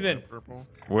parachuted in. Purple.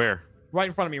 Where? Right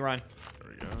in front of me, Ryan. There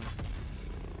we go.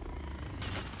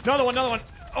 Another one. Another one.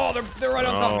 Oh, they're right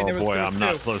on top of me. Oh There was, boy, there was I'm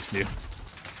not two. close to you.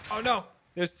 Oh no.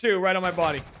 There's two right on my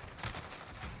body.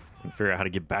 I can figure out how to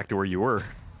get back to where you were.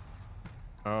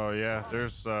 Oh yeah,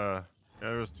 there's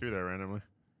two there randomly.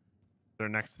 They're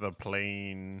next to the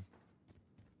plane.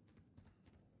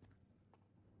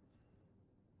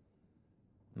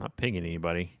 I'm not pinging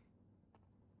anybody.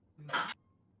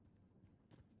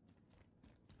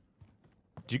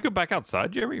 Did you go back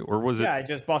outside, Jeremy, or was Yeah, it? I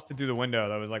just busted through the window.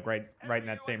 That was like right in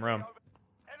that same room.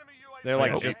 Enemy UAV They're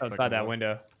like Oh. just Second outside that row.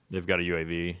 window. They've got a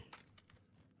UAV.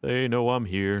 They know I'm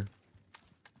here.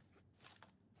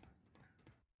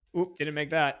 Oop, didn't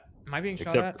make that. Am I being shot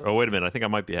Except, at? oh wait a minute, I think I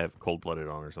might have cold-blooded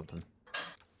on or something.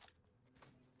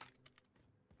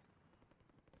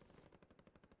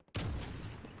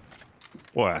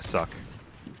 Boy, I suck.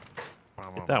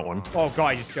 Get that one. Oh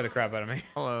god, you scared the crap out of me.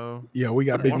 Hello. Yeah, we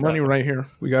got What big about money it? right here.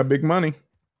 We got big money.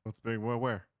 What's big?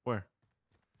 Where?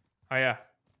 Oh yeah.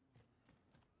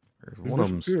 There's one of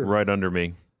them's Here. right under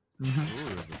me. Ooh,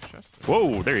 there's a chest.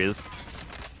 Whoa, there he is.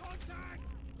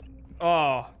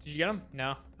 Oh, did you get him?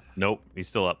 No. Nope, he's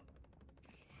still up.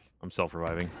 I'm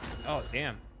self-reviving. Oh,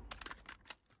 damn.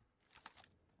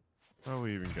 How do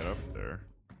we even get up there?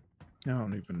 I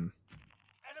don't even.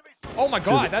 Oh my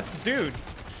god, that's the dude.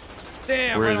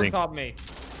 Damn, Where right is on he? top of me.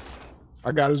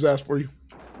 I got his ass for you.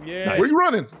 Yeah. Where you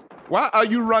running? Why are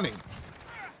you running?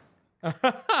 There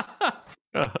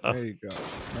you go.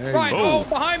 There Right. you Oh, go.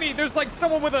 behind me. There's like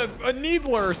someone with a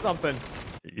needler or something.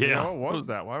 Yeah. What was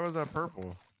that? Why was that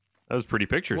purple? That was pretty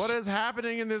pictures. What is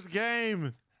happening in this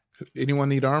game? Anyone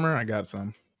need armor? I got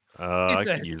some. I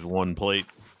could use 1 plate.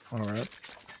 All right.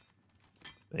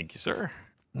 Thank you, sir.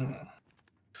 All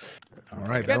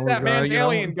right. Get that man's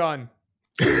alien gun.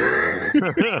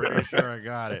 Pretty sure I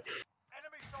got it.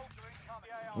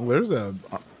 Well, there's a.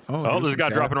 Oh, there's a guy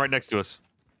cat. dropping right next to us.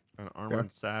 An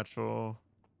armored satchel.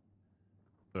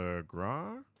 The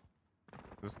grog?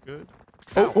 This good?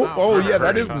 Oh, yeah,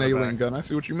 that is Hurting an on the alien back. gun. I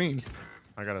see what you mean.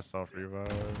 I got a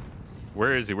self-revive.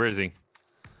 Where is he? Where is he?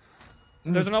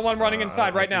 There's no one running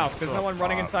inside right now. think There's so. no one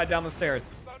running inside down the stairs.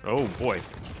 Oh boy,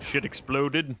 shit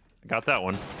exploded. I got that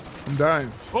one. I'm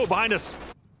dying. Oh, behind us.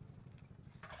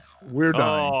 We're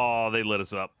dying. Oh, they lit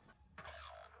us up.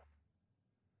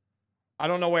 I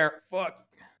don't know where. Fuck.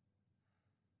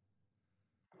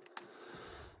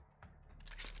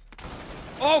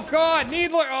 Oh god,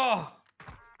 needler. Oh.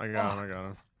 I got him. I got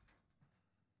him.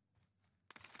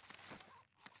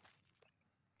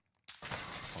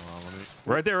 Hold on, let me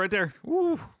Right there, right there.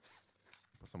 Woo.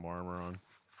 put some armor on.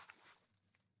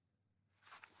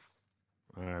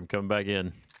 All right, I'm coming back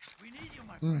in.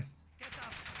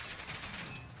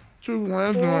 Two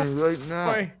landmines right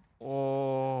now. Wait.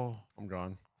 Oh, I'm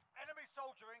gone. Enemy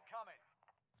soldier incoming.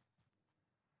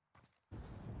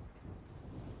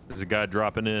 There's a guy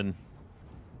dropping in.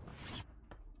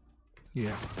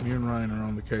 Yeah, me and Ryan are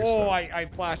on the case. Oh, now. I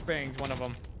flashbanged one of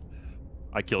them.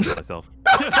 I killed myself.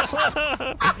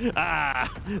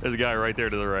 Ah, there's a guy right there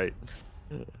to the right.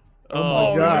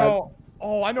 Oh my God. No.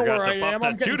 Oh, I know Forgot where to I pop am. that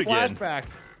I'm getting chute again. flashbacks.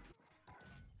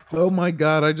 Oh my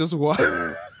God! I just watched.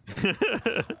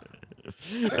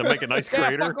 And make a nice Yeah,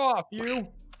 crater. fuck off, you.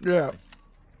 Yeah.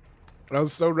 I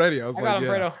was so ready. I was I got like, him,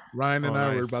 yeah. Fredo. Ryan and Oh, I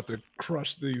were nice. about to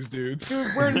crush these dudes. Dude,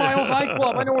 we're in my old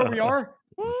nightclub. I know where we are.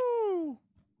 Woo!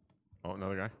 Oh,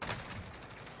 another guy. Do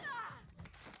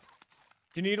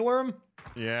you need to learn him?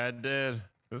 Yeah, I did.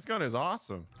 This gun is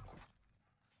awesome.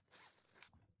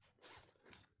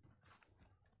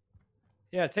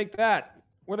 Yeah, take that.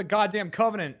 We're the goddamn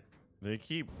Covenant. They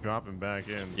keep dropping back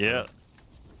in. so- Yeah.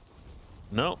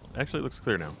 No, actually it looks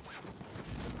clear now.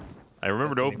 I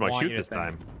remember to That's what open they my want chute you to this think.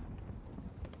 time.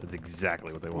 That's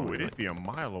exactly what they want. Ooh, me to it'd do. be a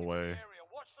mile away. Area.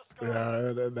 Watch the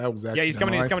sky. Yeah, that was actually. Yeah, he's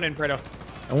coming in. He's coming in, Fredo.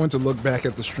 I went to look back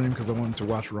at the stream because I wanted to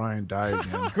watch Ryan die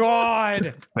again.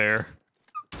 God. Fair.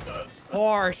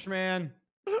 Harsh, man.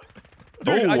 Oh,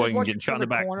 Dude, I I just can watched get him shot in turn the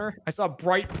back. corner. I saw a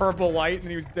bright purple light and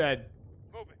he was dead.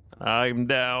 I'm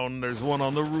down. There's one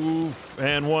on the roof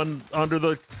and one under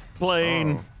the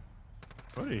plane. Oh.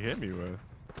 What did he hit me with?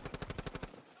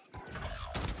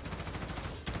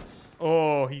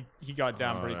 Oh, he got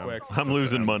down pretty yeah. quick. I'm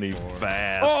losing money M4.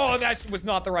 fast. Oh, that was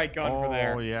not the right gun for Oh,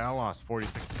 there. yeah, I lost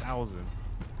 46,000.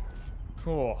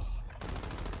 Oh.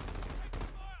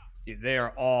 Dude, they are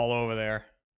all over there.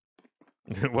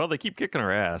 Well, they keep kicking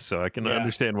our ass, so I can Yeah.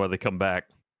 understand why they come back.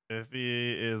 If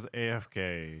he is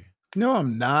AFK. No,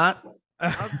 I'm not.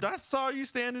 I saw you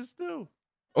standing still.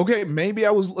 Okay, maybe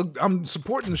I was. I'm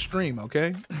supporting the stream.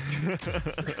 Okay.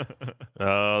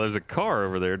 There's a car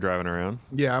over there driving around.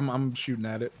 Yeah, I'm shooting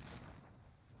at it.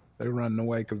 They're running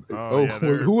away because. Oh, yeah,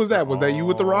 who was that? Was that you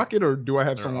with the all- rocket, or do I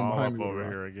have They're someone all behind up me? with a over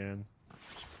rocket? here again.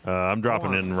 I'm dropping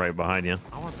on. in right behind you.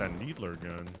 I want that needler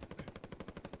gun.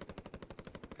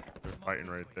 They're fighting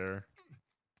right there.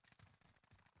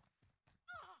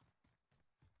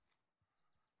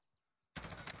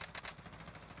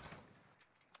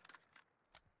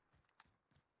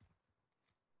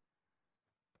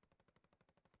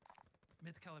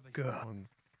 God. One's-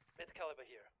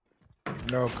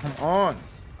 No, come on.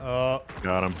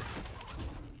 Got him.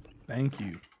 Thank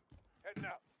you.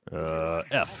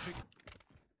 F.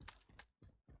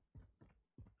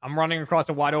 I'm running across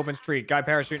a wide open street. Guy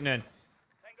parachuting in.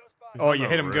 He's Oh, on you the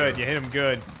hit him good. roof. You hit him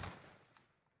good.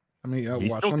 I mean, He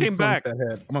watch. still Let me came plink back. that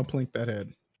head. I'm gonna plink that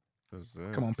head. What is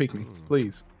Come on, this? peek me, Ooh.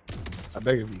 please. I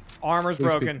beg of you. Armor's Please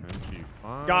pick broken.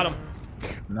 MP5. Got him.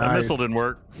 That Nice. missile didn't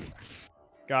work.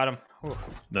 Got him. Ooh.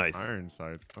 Nice. Iron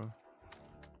sights, huh?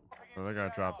 Oh, that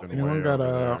got dropped in. Anyone way got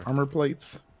over there. armor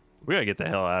plates? We gotta get the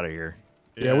hell out of here.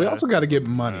 Yeah, we also that's got to a get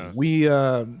money. mess. We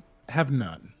have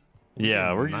none.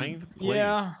 Yeah, we're just, ninth place.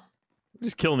 Yeah.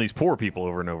 just killing these poor people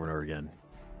over and over and over again.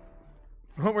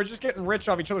 We're just getting rich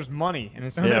off each other's money. And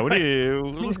it's Yeah, what like, do you?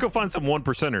 Let's go find some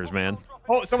 1%ers, man.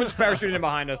 Oh, someone just parachuted in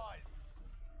behind us.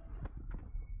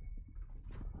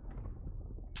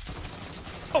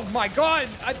 Oh my God!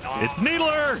 It's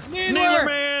Needler! Needler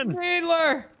man!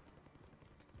 Needler!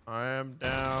 I am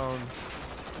down.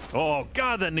 Oh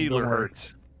God, that Needler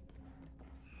hurts.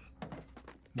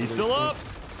 He's still up.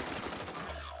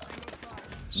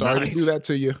 Sorry to do that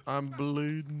to you. I'm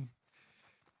bleeding.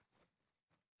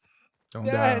 Don't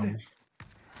Dead. die.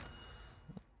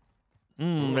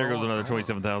 There goes another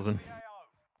 27,000.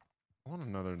 I want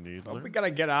another needler. Oh, we gotta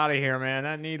get out of here, man.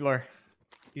 That Needler.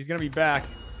 He's gonna be back.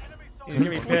 He's gonna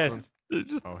be pissed.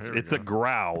 It's a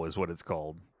growl, is what it's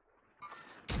called.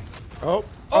 Oh.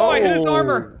 Oh, I hit his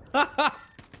armor.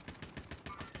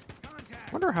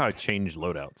 Wonder how I changed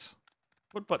loadouts.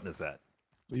 What button is that?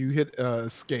 You hit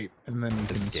escape, and then you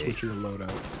can Escape. switch your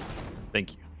loadouts.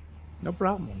 Thank you. No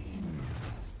problem.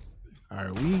 All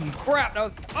right, we. Crap! That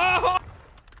was.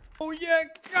 Oh yeah!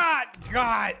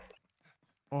 God!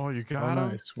 Oh, you Oh, got him.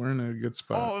 nice. We're in a good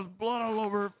spot. Oh, there's blood all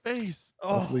over her face.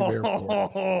 Let's leave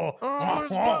airport. Oh, there's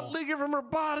blood leaking from her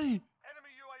body.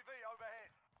 Enemy UAV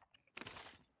overhead.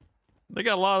 They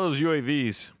got a lot of those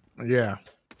UAVs. Yeah.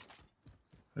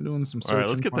 We're doing some. All right,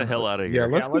 let's searching get the for- hell out of Yeah, here.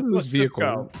 let's get in this let's just vehicle.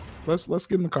 go. Let's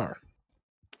get in the car.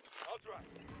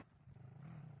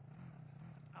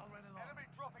 Enemy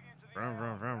dropping into the Vroom,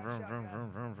 vroom, AO. vroom, vroom, vroom,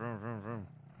 vroom, vroom, vroom, vroom, vroom.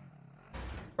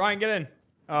 Ryan, get in.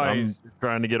 Oh, he's I'm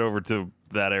trying to get over to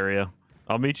that area.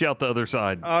 I'll meet you out the other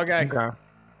side. okay. Okay.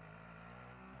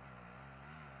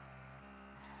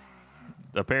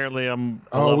 Apparently, I'm.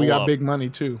 a Oh, we level got up. big money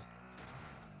too.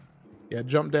 Yeah,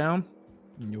 jump down,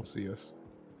 and you'll see us.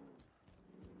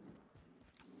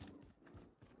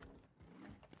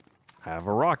 Have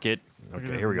a rocket. Look at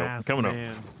Okay, this here we go. masked Coming up.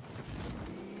 man.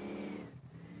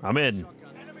 I'm in.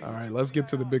 All right, let's get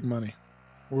to the big money.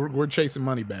 We're chasing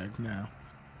money bags now.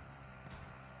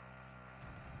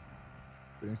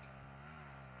 See?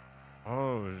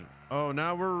 Oh,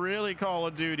 now we're really Call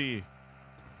of Duty.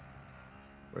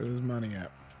 Where's this money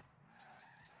at?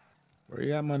 Where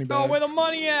you at, money Oh, bags? where the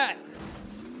money at?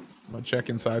 I'm gonna check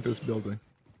inside this building.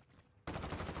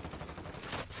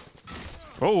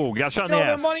 Oh, got shot in Yo, the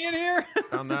there ass. money in here?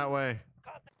 Down that way.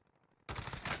 I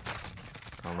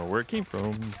don't know where it came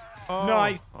from. Oh,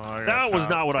 Nice. I got That was shot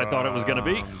not what I thought it was gonna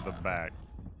be. from The back.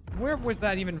 Where was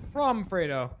that even from,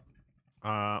 Fredo?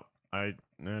 I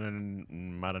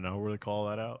don't know where they call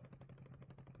that out.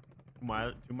 To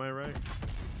my right.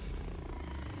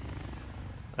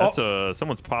 That's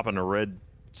someone's popping a red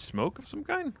smoke of some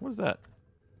kind. What is that?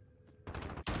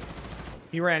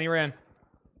 He ran.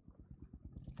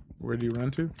 Where do you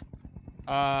run to?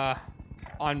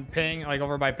 On ping, like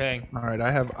over by ping. All right,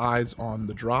 I have eyes on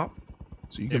the drop,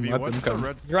 so you can let them what's the come.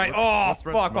 red? You're right. what's- Oh, what's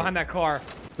red fuck, smoke? behind that car.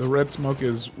 The red smoke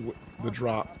is the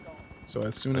drop. So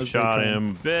as soon I as shot they come,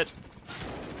 him. Bit.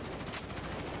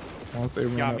 once they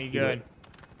run Got up me to good. it,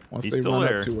 once He's they still run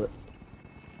there. up to it,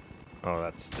 Oh,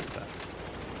 that's just that.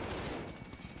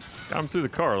 Got him through the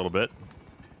car a little bit.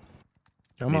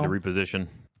 come Need on, to reposition.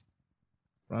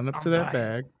 run up I'm to that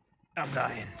dying. bag. I'm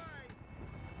dying.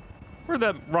 Where'd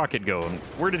that rocket go? And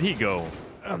where did he go?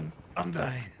 I'm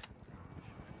dying.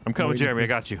 I'm coming, Waiting Jeremy. for- I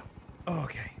got you. Oh,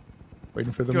 okay.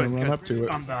 Waiting for them Good, to run 'cause up to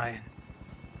it. I'm dying.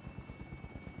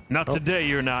 Not today,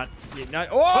 you're not. Yeah,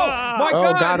 oh, Ah! my Oh,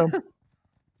 God. got him.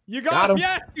 You got, Got him. him.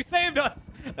 Yeah, you saved us.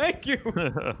 Thank you.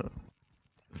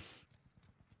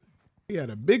 He had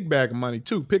a big bag of money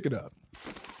too. Pick it up.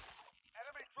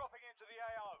 Enemy dropping into the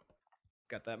AO.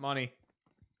 Got that money.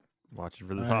 Watching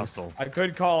for this Nice. hostile. I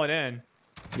could call it in.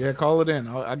 Yeah, call it in.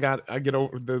 I get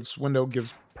over. This window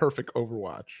gives perfect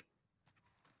Overwatch.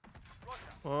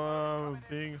 Oh,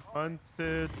 being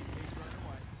hunted.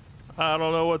 I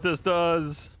don't know what this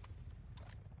does.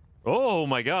 Oh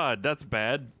my God, that's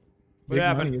bad. What Big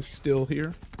happened? money is still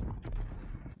here.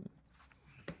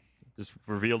 Just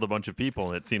revealed a bunch of people,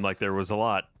 and it seemed like there was a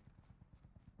lot.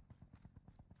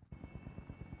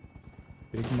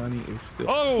 Big money is still.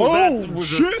 Oh, that was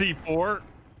shit. a C4.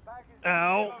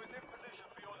 Ow. Is in position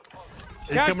for your deployment.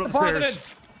 He's Cash coming deposited.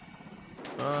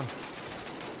 upstairs.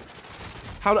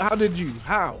 How did you?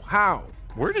 How?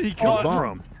 Where did he come bomb.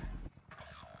 from?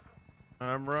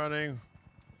 I'm running.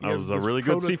 He That has was a this really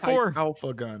good prototype C4.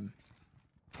 alpha gun.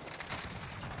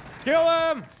 Kill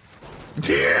him.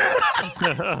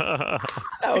 That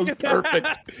was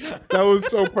perfect. That was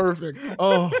so perfect.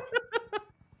 Oh.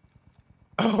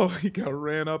 Oh, he got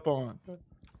ran up on.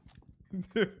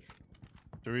 Should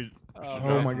we?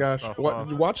 Oh my gosh.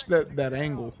 Watch that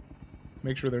angle.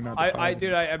 Make sure they're not. the I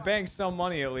pilot. I banked some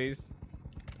money at least.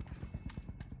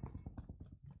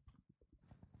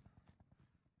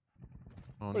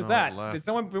 What was no, it that? left. Did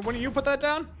someone? One of you put that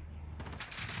down?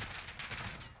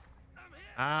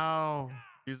 Ow!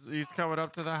 He's coming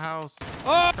up to the house.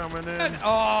 Oh, He's coming in. oh,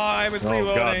 I was reloading.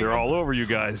 Oh god, they're all over you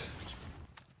guys.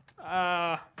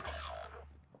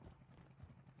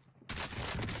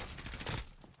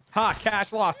 Ha,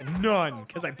 cash lost. None,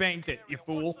 because I banked it, you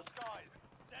fool.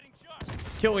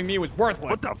 Killing me was worthless.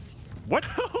 What the? What?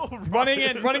 Running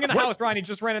in the house, Ryan. He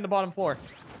just ran in the bottom floor.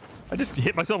 I just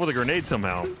hit myself with a grenade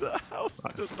somehow. The house.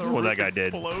 The Well, that roof guy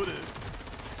did. exploded.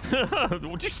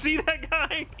 Did you see that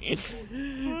guy?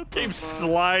 Came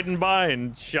sliding by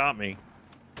and shot me.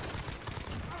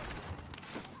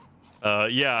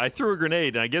 Yeah, I threw a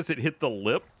grenade and I guess it hit the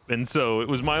lip, and so it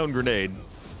was my own grenade.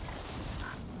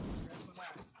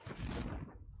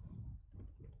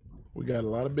 We got a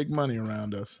lot of big money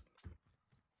around us.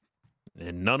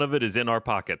 And none of it is in our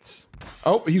pockets.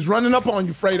 Oh, he's running up on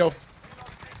you, Fredo.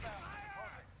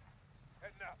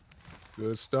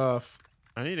 Good stuff.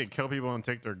 I need to kill people and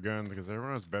take their guns because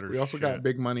everyone has better. We also shit. got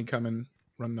big money coming,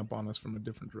 running up on us from a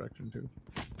different direction too.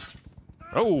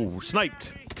 Oh,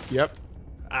 sniped. Yep.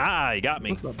 Ah, he got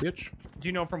me. What's up, bitch? Do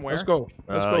you know from where? Let's go.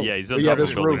 Let's go. Yeah, he's Oh, on yeah, top of this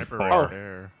the building. roof. Sniper Oh, right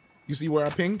there. you see where I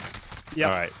pinged? Yeah.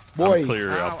 All right. Boy. I'm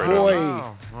clear, Ow, Alfredo. Boy.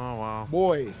 ow. Oh wow.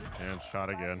 Boy, And shot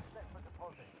again.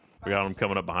 We got him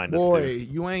coming up behind us, boy, too.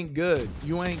 you ain't good.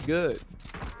 You ain't good.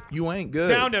 You ain't good.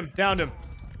 Downed him. Downed him.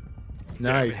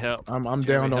 Nice. help. I'm Jeremy,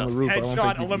 down on help. the roof. I don't Headshot think you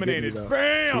can get me, eliminated. though.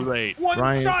 Bam! Too late. One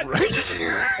Ryan. shot. One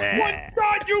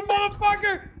shot, you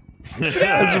motherfucker!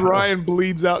 As Ryan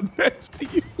bleeds out next to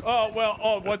you. Oh well.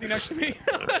 Oh, was he next to me?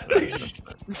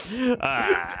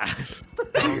 Ah. I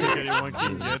don't think anyone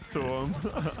can get to him.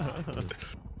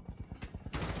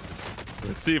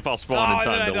 Let's see if I'll spawn Oh, in and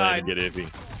then time I to land and died. get iffy.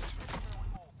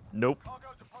 Nope. Cargo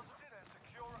deposited and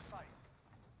secure a safe.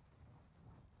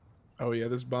 Oh yeah,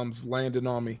 this bum's landing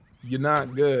on me. You're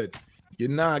not good. You're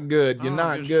not good. You're Oh,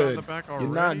 not I'm getting shot in good. the back You're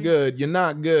not already? good. You're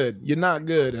not good. You're not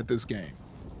good at this game.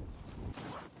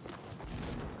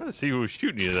 Let's see who was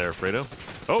shooting you there, Fredo.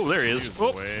 Oh, there he is. He's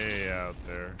Oh. way out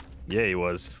there. Yeah, he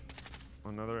was.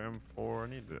 Another M4.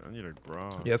 I need a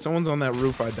grab. Yeah, someone's on that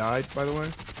roof. I died, by the way.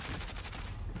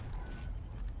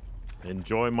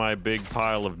 Enjoy my big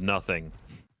pile of nothing.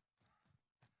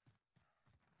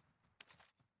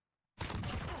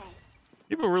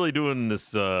 People are really doing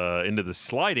this into the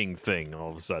sliding thing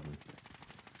all of a sudden.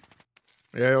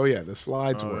 Yeah, oh yeah, the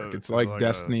slides Oh, work. It's it's like like a-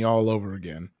 Destiny all over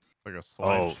again. Like a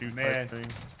slide Oh, shoot man. type thing.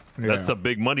 Yeah. That's a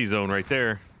big money zone right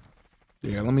there.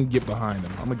 Yeah, let me get behind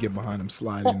him. I'm gonna get behind him,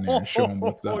 slide in there, and show him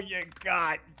what's Oh, up. you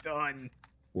got done.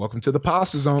 Welcome to the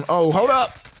pasta zone. Oh, hold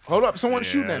up, hold up! Someone's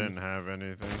Yeah, shooting I at didn't me. have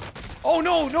anything. Oh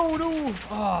no, no, no.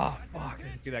 Oh fuck! I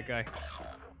didn't see that guy.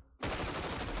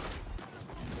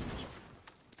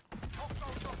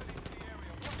 Hostile dropping into the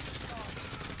area. Watch the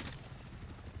skies.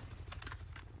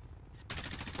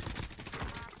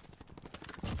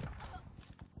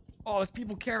 Oh, there's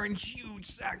people carrying huge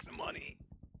sacks of money.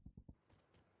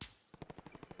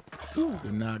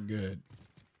 They're not good.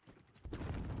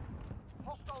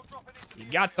 Hostile dropping into You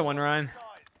the got area. someone, Ryan.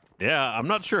 Skies. Yeah, I'm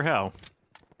not sure how.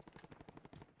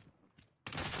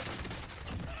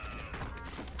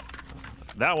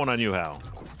 That one I knew how.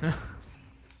 Gonna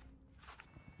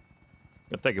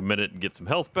take a minute and get some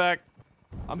health back.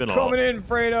 I'm Been coming in,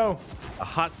 Fredo. A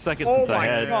hot second Oh since I my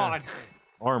had god.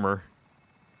 armor.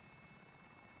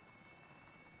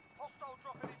 Hostile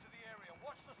dropping into the area.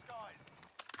 Watch the skies.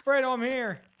 Fredo, I'm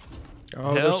here. Oh,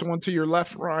 Help. there's someone to your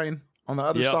left, Ryan. On the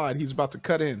other Yep. side, he's about to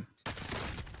cut in.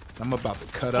 I'm about to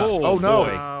cut up. Oh, Oh, no!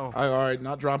 boy. Wow. All right,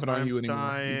 not dropping on I'm you anymore.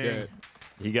 dying. You're dead.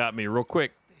 He got me real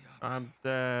quick. I'm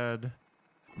dead.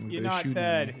 You're They're not shooting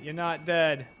dead. me. You're not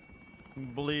dead. I'm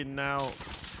bleeding out.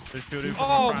 They're shooting from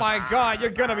Oh the my god, you're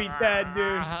gonna be dead,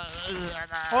 dude.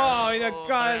 Oh, the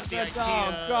god,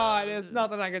 oh god, there's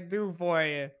nothing I can do for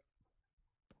you.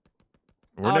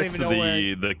 We're I don't next to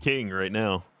even know the king right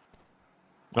now.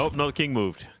 Oh no, the king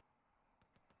moved.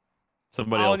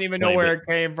 Somebody I else don't even know claimed where it. it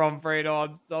came from, Fredo.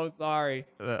 I'm so sorry.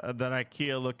 that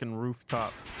IKEA looking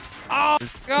rooftop. Oh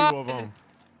There's two god. of them.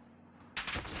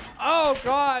 Oh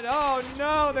god. Oh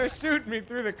no, they're shooting me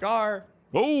through the car.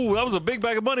 Oh, that was a big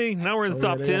bag of money. Now we're in the Oh,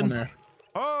 yeah, top they on 10. there.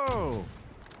 Oh, Enemy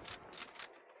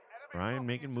Ryan dropping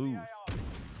making into the moves.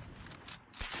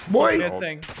 AR. Boy,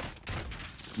 Missing.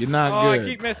 you're not Oh, I good.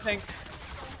 keep missing.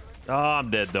 Oh, I'm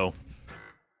dead though.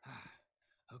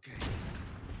 Okay.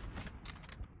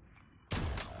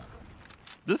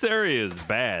 This area is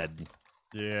bad.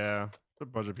 yeah. A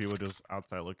bunch of people just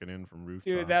outside looking in from rooftops.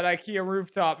 Dude, that IKEA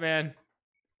rooftop, man.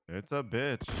 It's a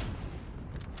bitch.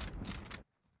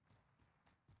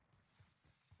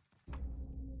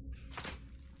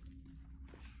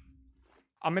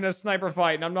 I'm in a sniper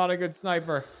fight, and I'm not a good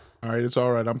sniper. All right, it's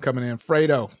all right. I'm coming in.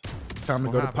 Fredo, time to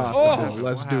What go happened? to pasta. Oh! Hell.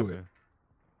 Let's What do it. happened?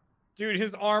 Dude,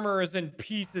 his armor is in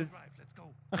pieces. Let's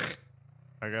go.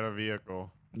 I got a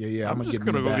vehicle. Yeah, I'm just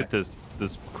gonna go get this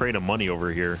crate of money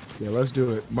over here. Yeah, let's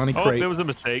do it. Money Oh, crate. it was a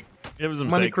mistake. It was a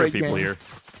Money mistake. There's crate people gang. here.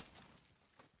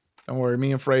 Don't worry,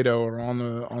 me and Fredo are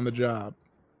on the job.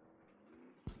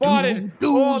 Spotted.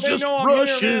 Oh, they know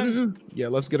I'm here, man. Yeah,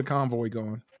 let's get a convoy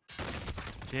going.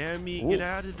 Jeremy, Ooh. get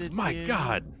out of the My gym.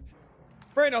 God.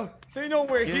 Fredo, they know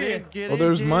we're Get here. in, get Oh, in,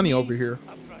 there's money Jeremy. over here.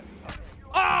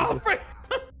 Oh,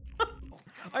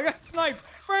 I got sniped.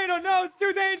 Fredo, no, it's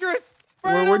too dangerous.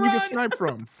 Fredo, Where'd you run! get sniped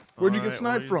from? Where'd you get Alright,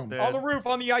 sniped well, from? he's On the dead. roof,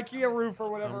 on the IKEA roof or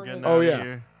whatever I'm it getting is. out Oh, of yeah.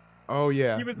 here. Oh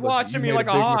yeah. He was Look, watching you me made like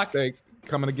a big hawk. mistake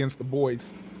coming against the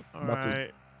boys. About to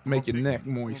Alright. make We'll your pick- neck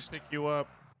moist. We'll pick you up.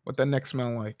 What that neck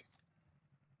smell like?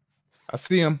 I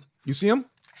see him. You see him?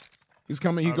 He's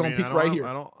coming. He's I gonna mean, peek I don't right have- here.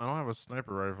 I don't have a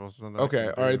sniper rifle. So nothing I Okay.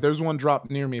 can All right. do. There's one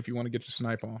dropped near me if you want to get your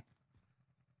snipe on.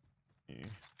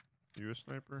 You a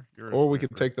sniper? You're a Or we could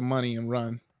sniper. take the money and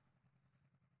run.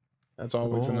 That's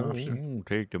always an option. Oh,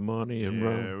 take the money and Yeah,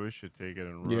 run. we should take it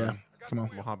and run. Yeah. Come on.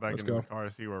 We'll hop back Let's in this go. car to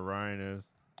see where Ryan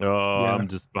is. Oh, Yeah. I'm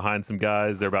just behind some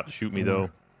guys. They're about to shoot me though.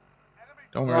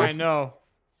 Don't I worry. know.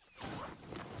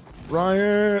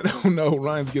 Ryan. Oh no,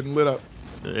 Ryan's getting lit up.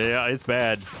 Yeah, it's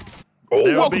bad. Oh,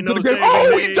 There'll welcome be to no the game. saving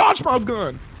Oh, me. he dodged my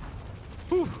gun.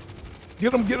 Whew.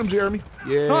 Get him, Jeremy.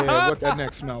 Yeah, what that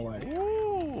neck smell like?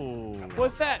 Ooh.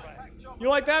 What's that? You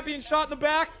like that being shot in the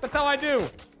back? That's how I do.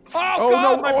 Oh, Oh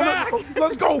God, no, my back. no,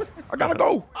 let's go. I gotta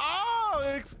go. Oh,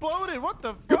 it exploded. What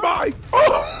the fuck? Goodbye.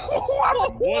 Oh, I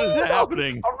don't What is know.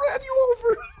 happening? I ran you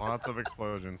over. Lots of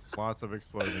explosions. Lots of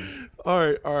explosions. All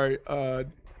right.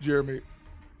 Jeremy,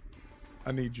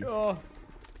 I need you. Oh,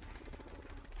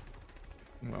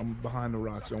 I'm behind the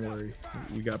rocks. Don't worry.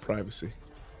 We got privacy.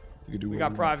 We can do. we what got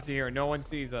want. privacy here. No one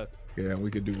sees us. Yeah,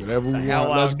 we could do whatever The we hell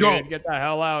want. out, Let's go. dude. Get the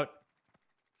hell out.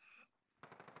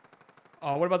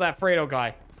 Oh, what about that Fredo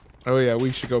guy? Oh yeah,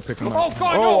 we should go pick him Oh, up.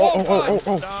 God, no,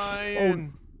 oh,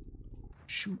 Dying.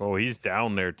 Shoot. Oh, he's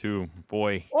down there too.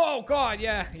 Boy. Oh God,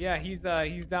 yeah, he's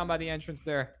down by the entrance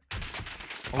there.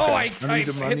 Okay. Oh, I need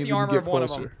him- hit need the him armor to of get one of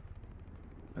closer. them.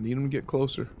 I need him to get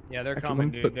closer. Yeah, they're Actually, coming,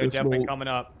 let me dude. put They're this definitely little- coming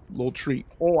up. Little treat.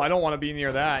 Oh, I don't want to be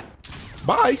near that.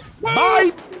 Bye. Woo!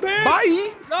 Bye. Man! Bye.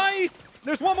 Nice.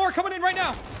 There's one more coming in right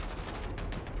now.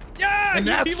 Yeah, And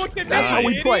he looked at me. that's how you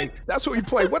we idiot. play. That's how we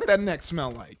play. What that neck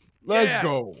smell like? Let's Yeah.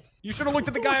 go. You should have looked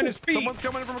at the guy on his feet. Someone's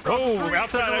coming from across the Oh, street.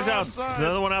 outside. They're There's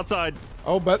another one outside.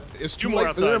 Oh, but it's Two too more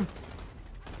late for outside. them.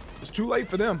 It's too late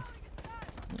for them.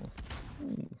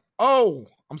 Oh,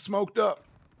 I'm smoked up.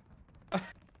 Let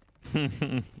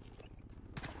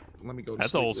me go. To That's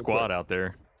a sleep whole real squad quick. out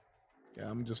there. Yeah,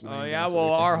 I'm just. Oh laying yeah, down so well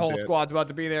they think our I'm whole dead. squad's about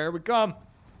to be there. Here we come.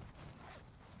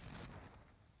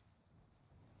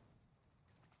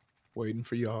 Waiting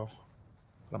for y'all.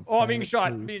 But Oh, I'm playing being it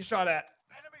shot. through. Being shot at.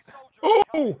 Enemy soldier.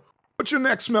 Oh, what's your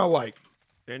neck smell like?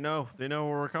 They know. They know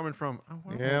where we're coming from. Oh,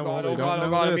 where- Yeah, Oh, well, God, they oh, don't God, oh, know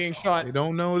God, I'm this. being shot. They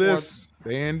don't know this.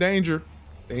 They in danger.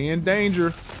 They in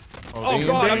danger. Oh they in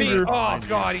God, danger. oh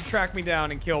God, he tracked me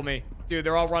down and killed me. Dude,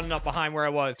 they're all running up behind where I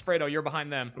was. Fredo, you're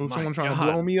behind them. Oh, My someone trying to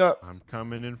God. blow me up. I'm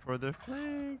coming in for the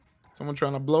flag. Someone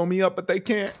trying to blow me up, but they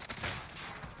can't.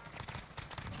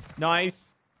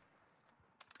 Nice.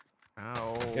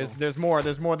 Ow. There's more.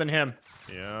 There's more than him.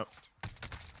 Yep.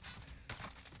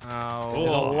 Ow.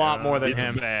 There's a lot more than It's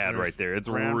him. bad right there. It's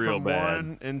Ran real from bad.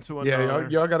 one into Yeah, another.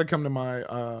 y'all got to come to my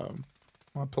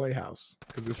my playhouse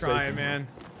because it's Try, safe. man.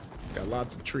 Got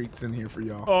lots of treats in here for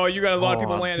y'all. Oh, you got a lot of Oh,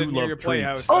 people I landed do near love your treats.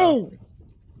 playhouse. Oh,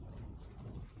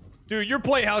 Dude, your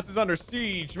playhouse is under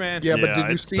siege, man. yeah, but Yeah, did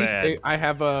you it's see? bad. I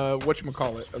have a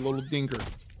whatchamacallit, a little dinker.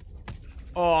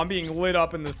 Oh, I'm being lit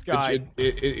up in the sky.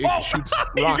 It Oh, shoots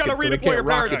you rockets, gotta so they redeploy can't your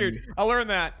rocket parachute. me. I learned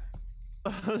that.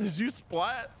 Did you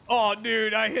splat? Oh,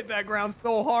 dude, I hit that ground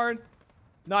so hard.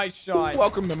 Nice shot.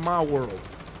 Welcome to my world.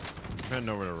 Heading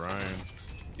over to Ryan.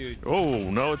 Dude, Oh,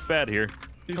 no, it's bad here.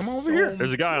 there's Come over so here.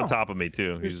 There's a guy on Oh. top of me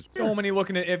too. There's He's so many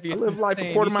looking at Iffy. I It's live life a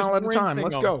insane. quarter He's just mile at a time. rinsing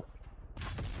Let's them. go.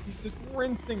 He's just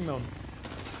rinsing them.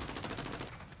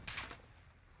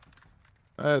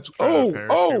 That's Trying to parachute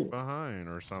oh behind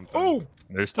or something. oh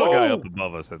there's still a guy Oh. up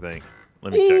above us, I think.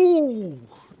 Let me check. oh.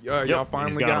 Yeah, Yep, y'all he's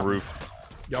finally got got a me. roof.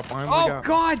 Y'all finally Oh got me.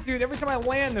 God, dude! Every time I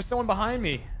land, there's someone behind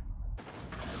me.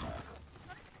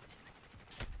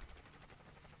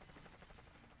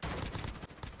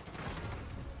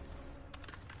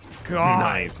 God.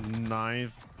 Nice.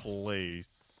 Ninth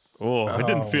place. Oh, it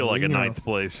didn't feel like a yeah. ninth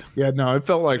place. Yeah, no, it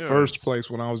felt like Yeah, first it's- place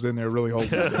when I was in there really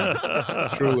holding it down.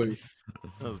 Truly.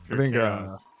 That was I pure think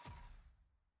chaos.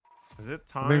 Is it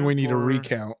I time? think we need a for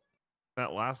recount.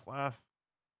 that last laugh.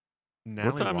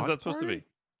 What time is that supposed to be?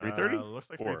 3:30? Looks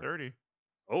like 4. 3:30.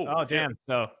 Oh, shit. damn.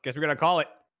 So, guess we're going to call it.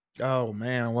 Oh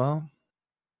man, well,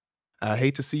 I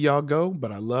hate to see y'all go,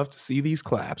 but I love to see these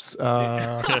claps.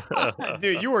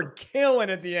 Dude, you were killing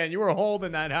at the end. You were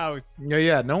holding that house.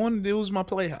 Yeah. No one. It was my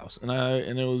playhouse,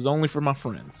 and it was only for my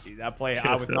friends. See, that play,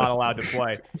 I was not allowed to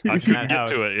play. I in couldn't that get house.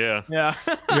 to it. Yeah. Yeah.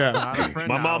 Yeah, Not a friend,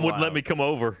 My not mom wouldn't let allowed. me come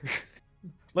over.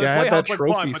 The Yeah, I had playhouse that was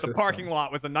trophy fun, but the system. parking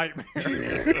lot was a nightmare.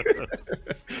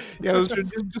 yeah. It was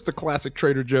just a classic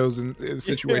Trader Joe's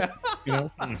situation. You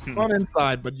know, fun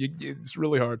inside, but it's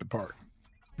really hard to park.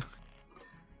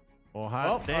 Well, Well,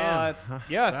 hot damn.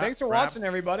 yeah, That thanks for wraps- watching,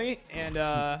 everybody. And so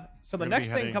the Gonna be next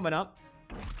thing heading- coming up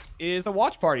is a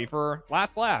watch party for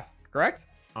Last Laugh, correct?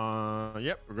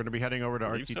 Yep, we're gonna be heading over to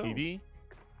Believe so. RTTV.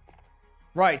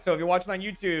 Right. So if you're watching on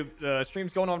YouTube, the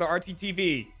stream's going over to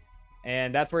RTTV,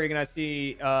 and that's where you're gonna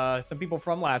see some people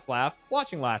from Last Laugh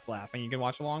watching Last Laugh, and you can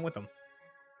watch along with them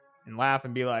and laugh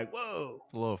and be like, "Whoa!"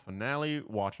 A little finale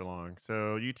watch along.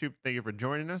 So YouTube, thank you for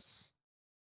joining us.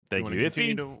 Thank wanna you,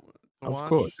 continue Iffy. to Of watch?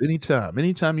 course,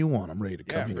 anytime you want, I'm ready to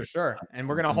Yeah, come for here. sure. And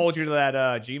we're gonna hold you to that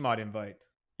Gmod invite.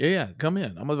 Yeah, come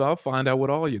in. I'll find out what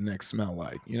all your necks smell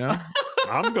like. You know.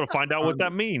 I'm gonna find out what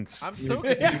that means. I'm so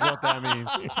confused what that means.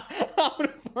 I'm gonna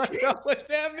find out what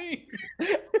that means.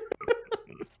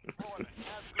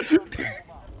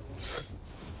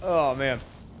 Oh man.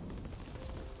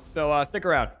 So stick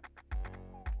around.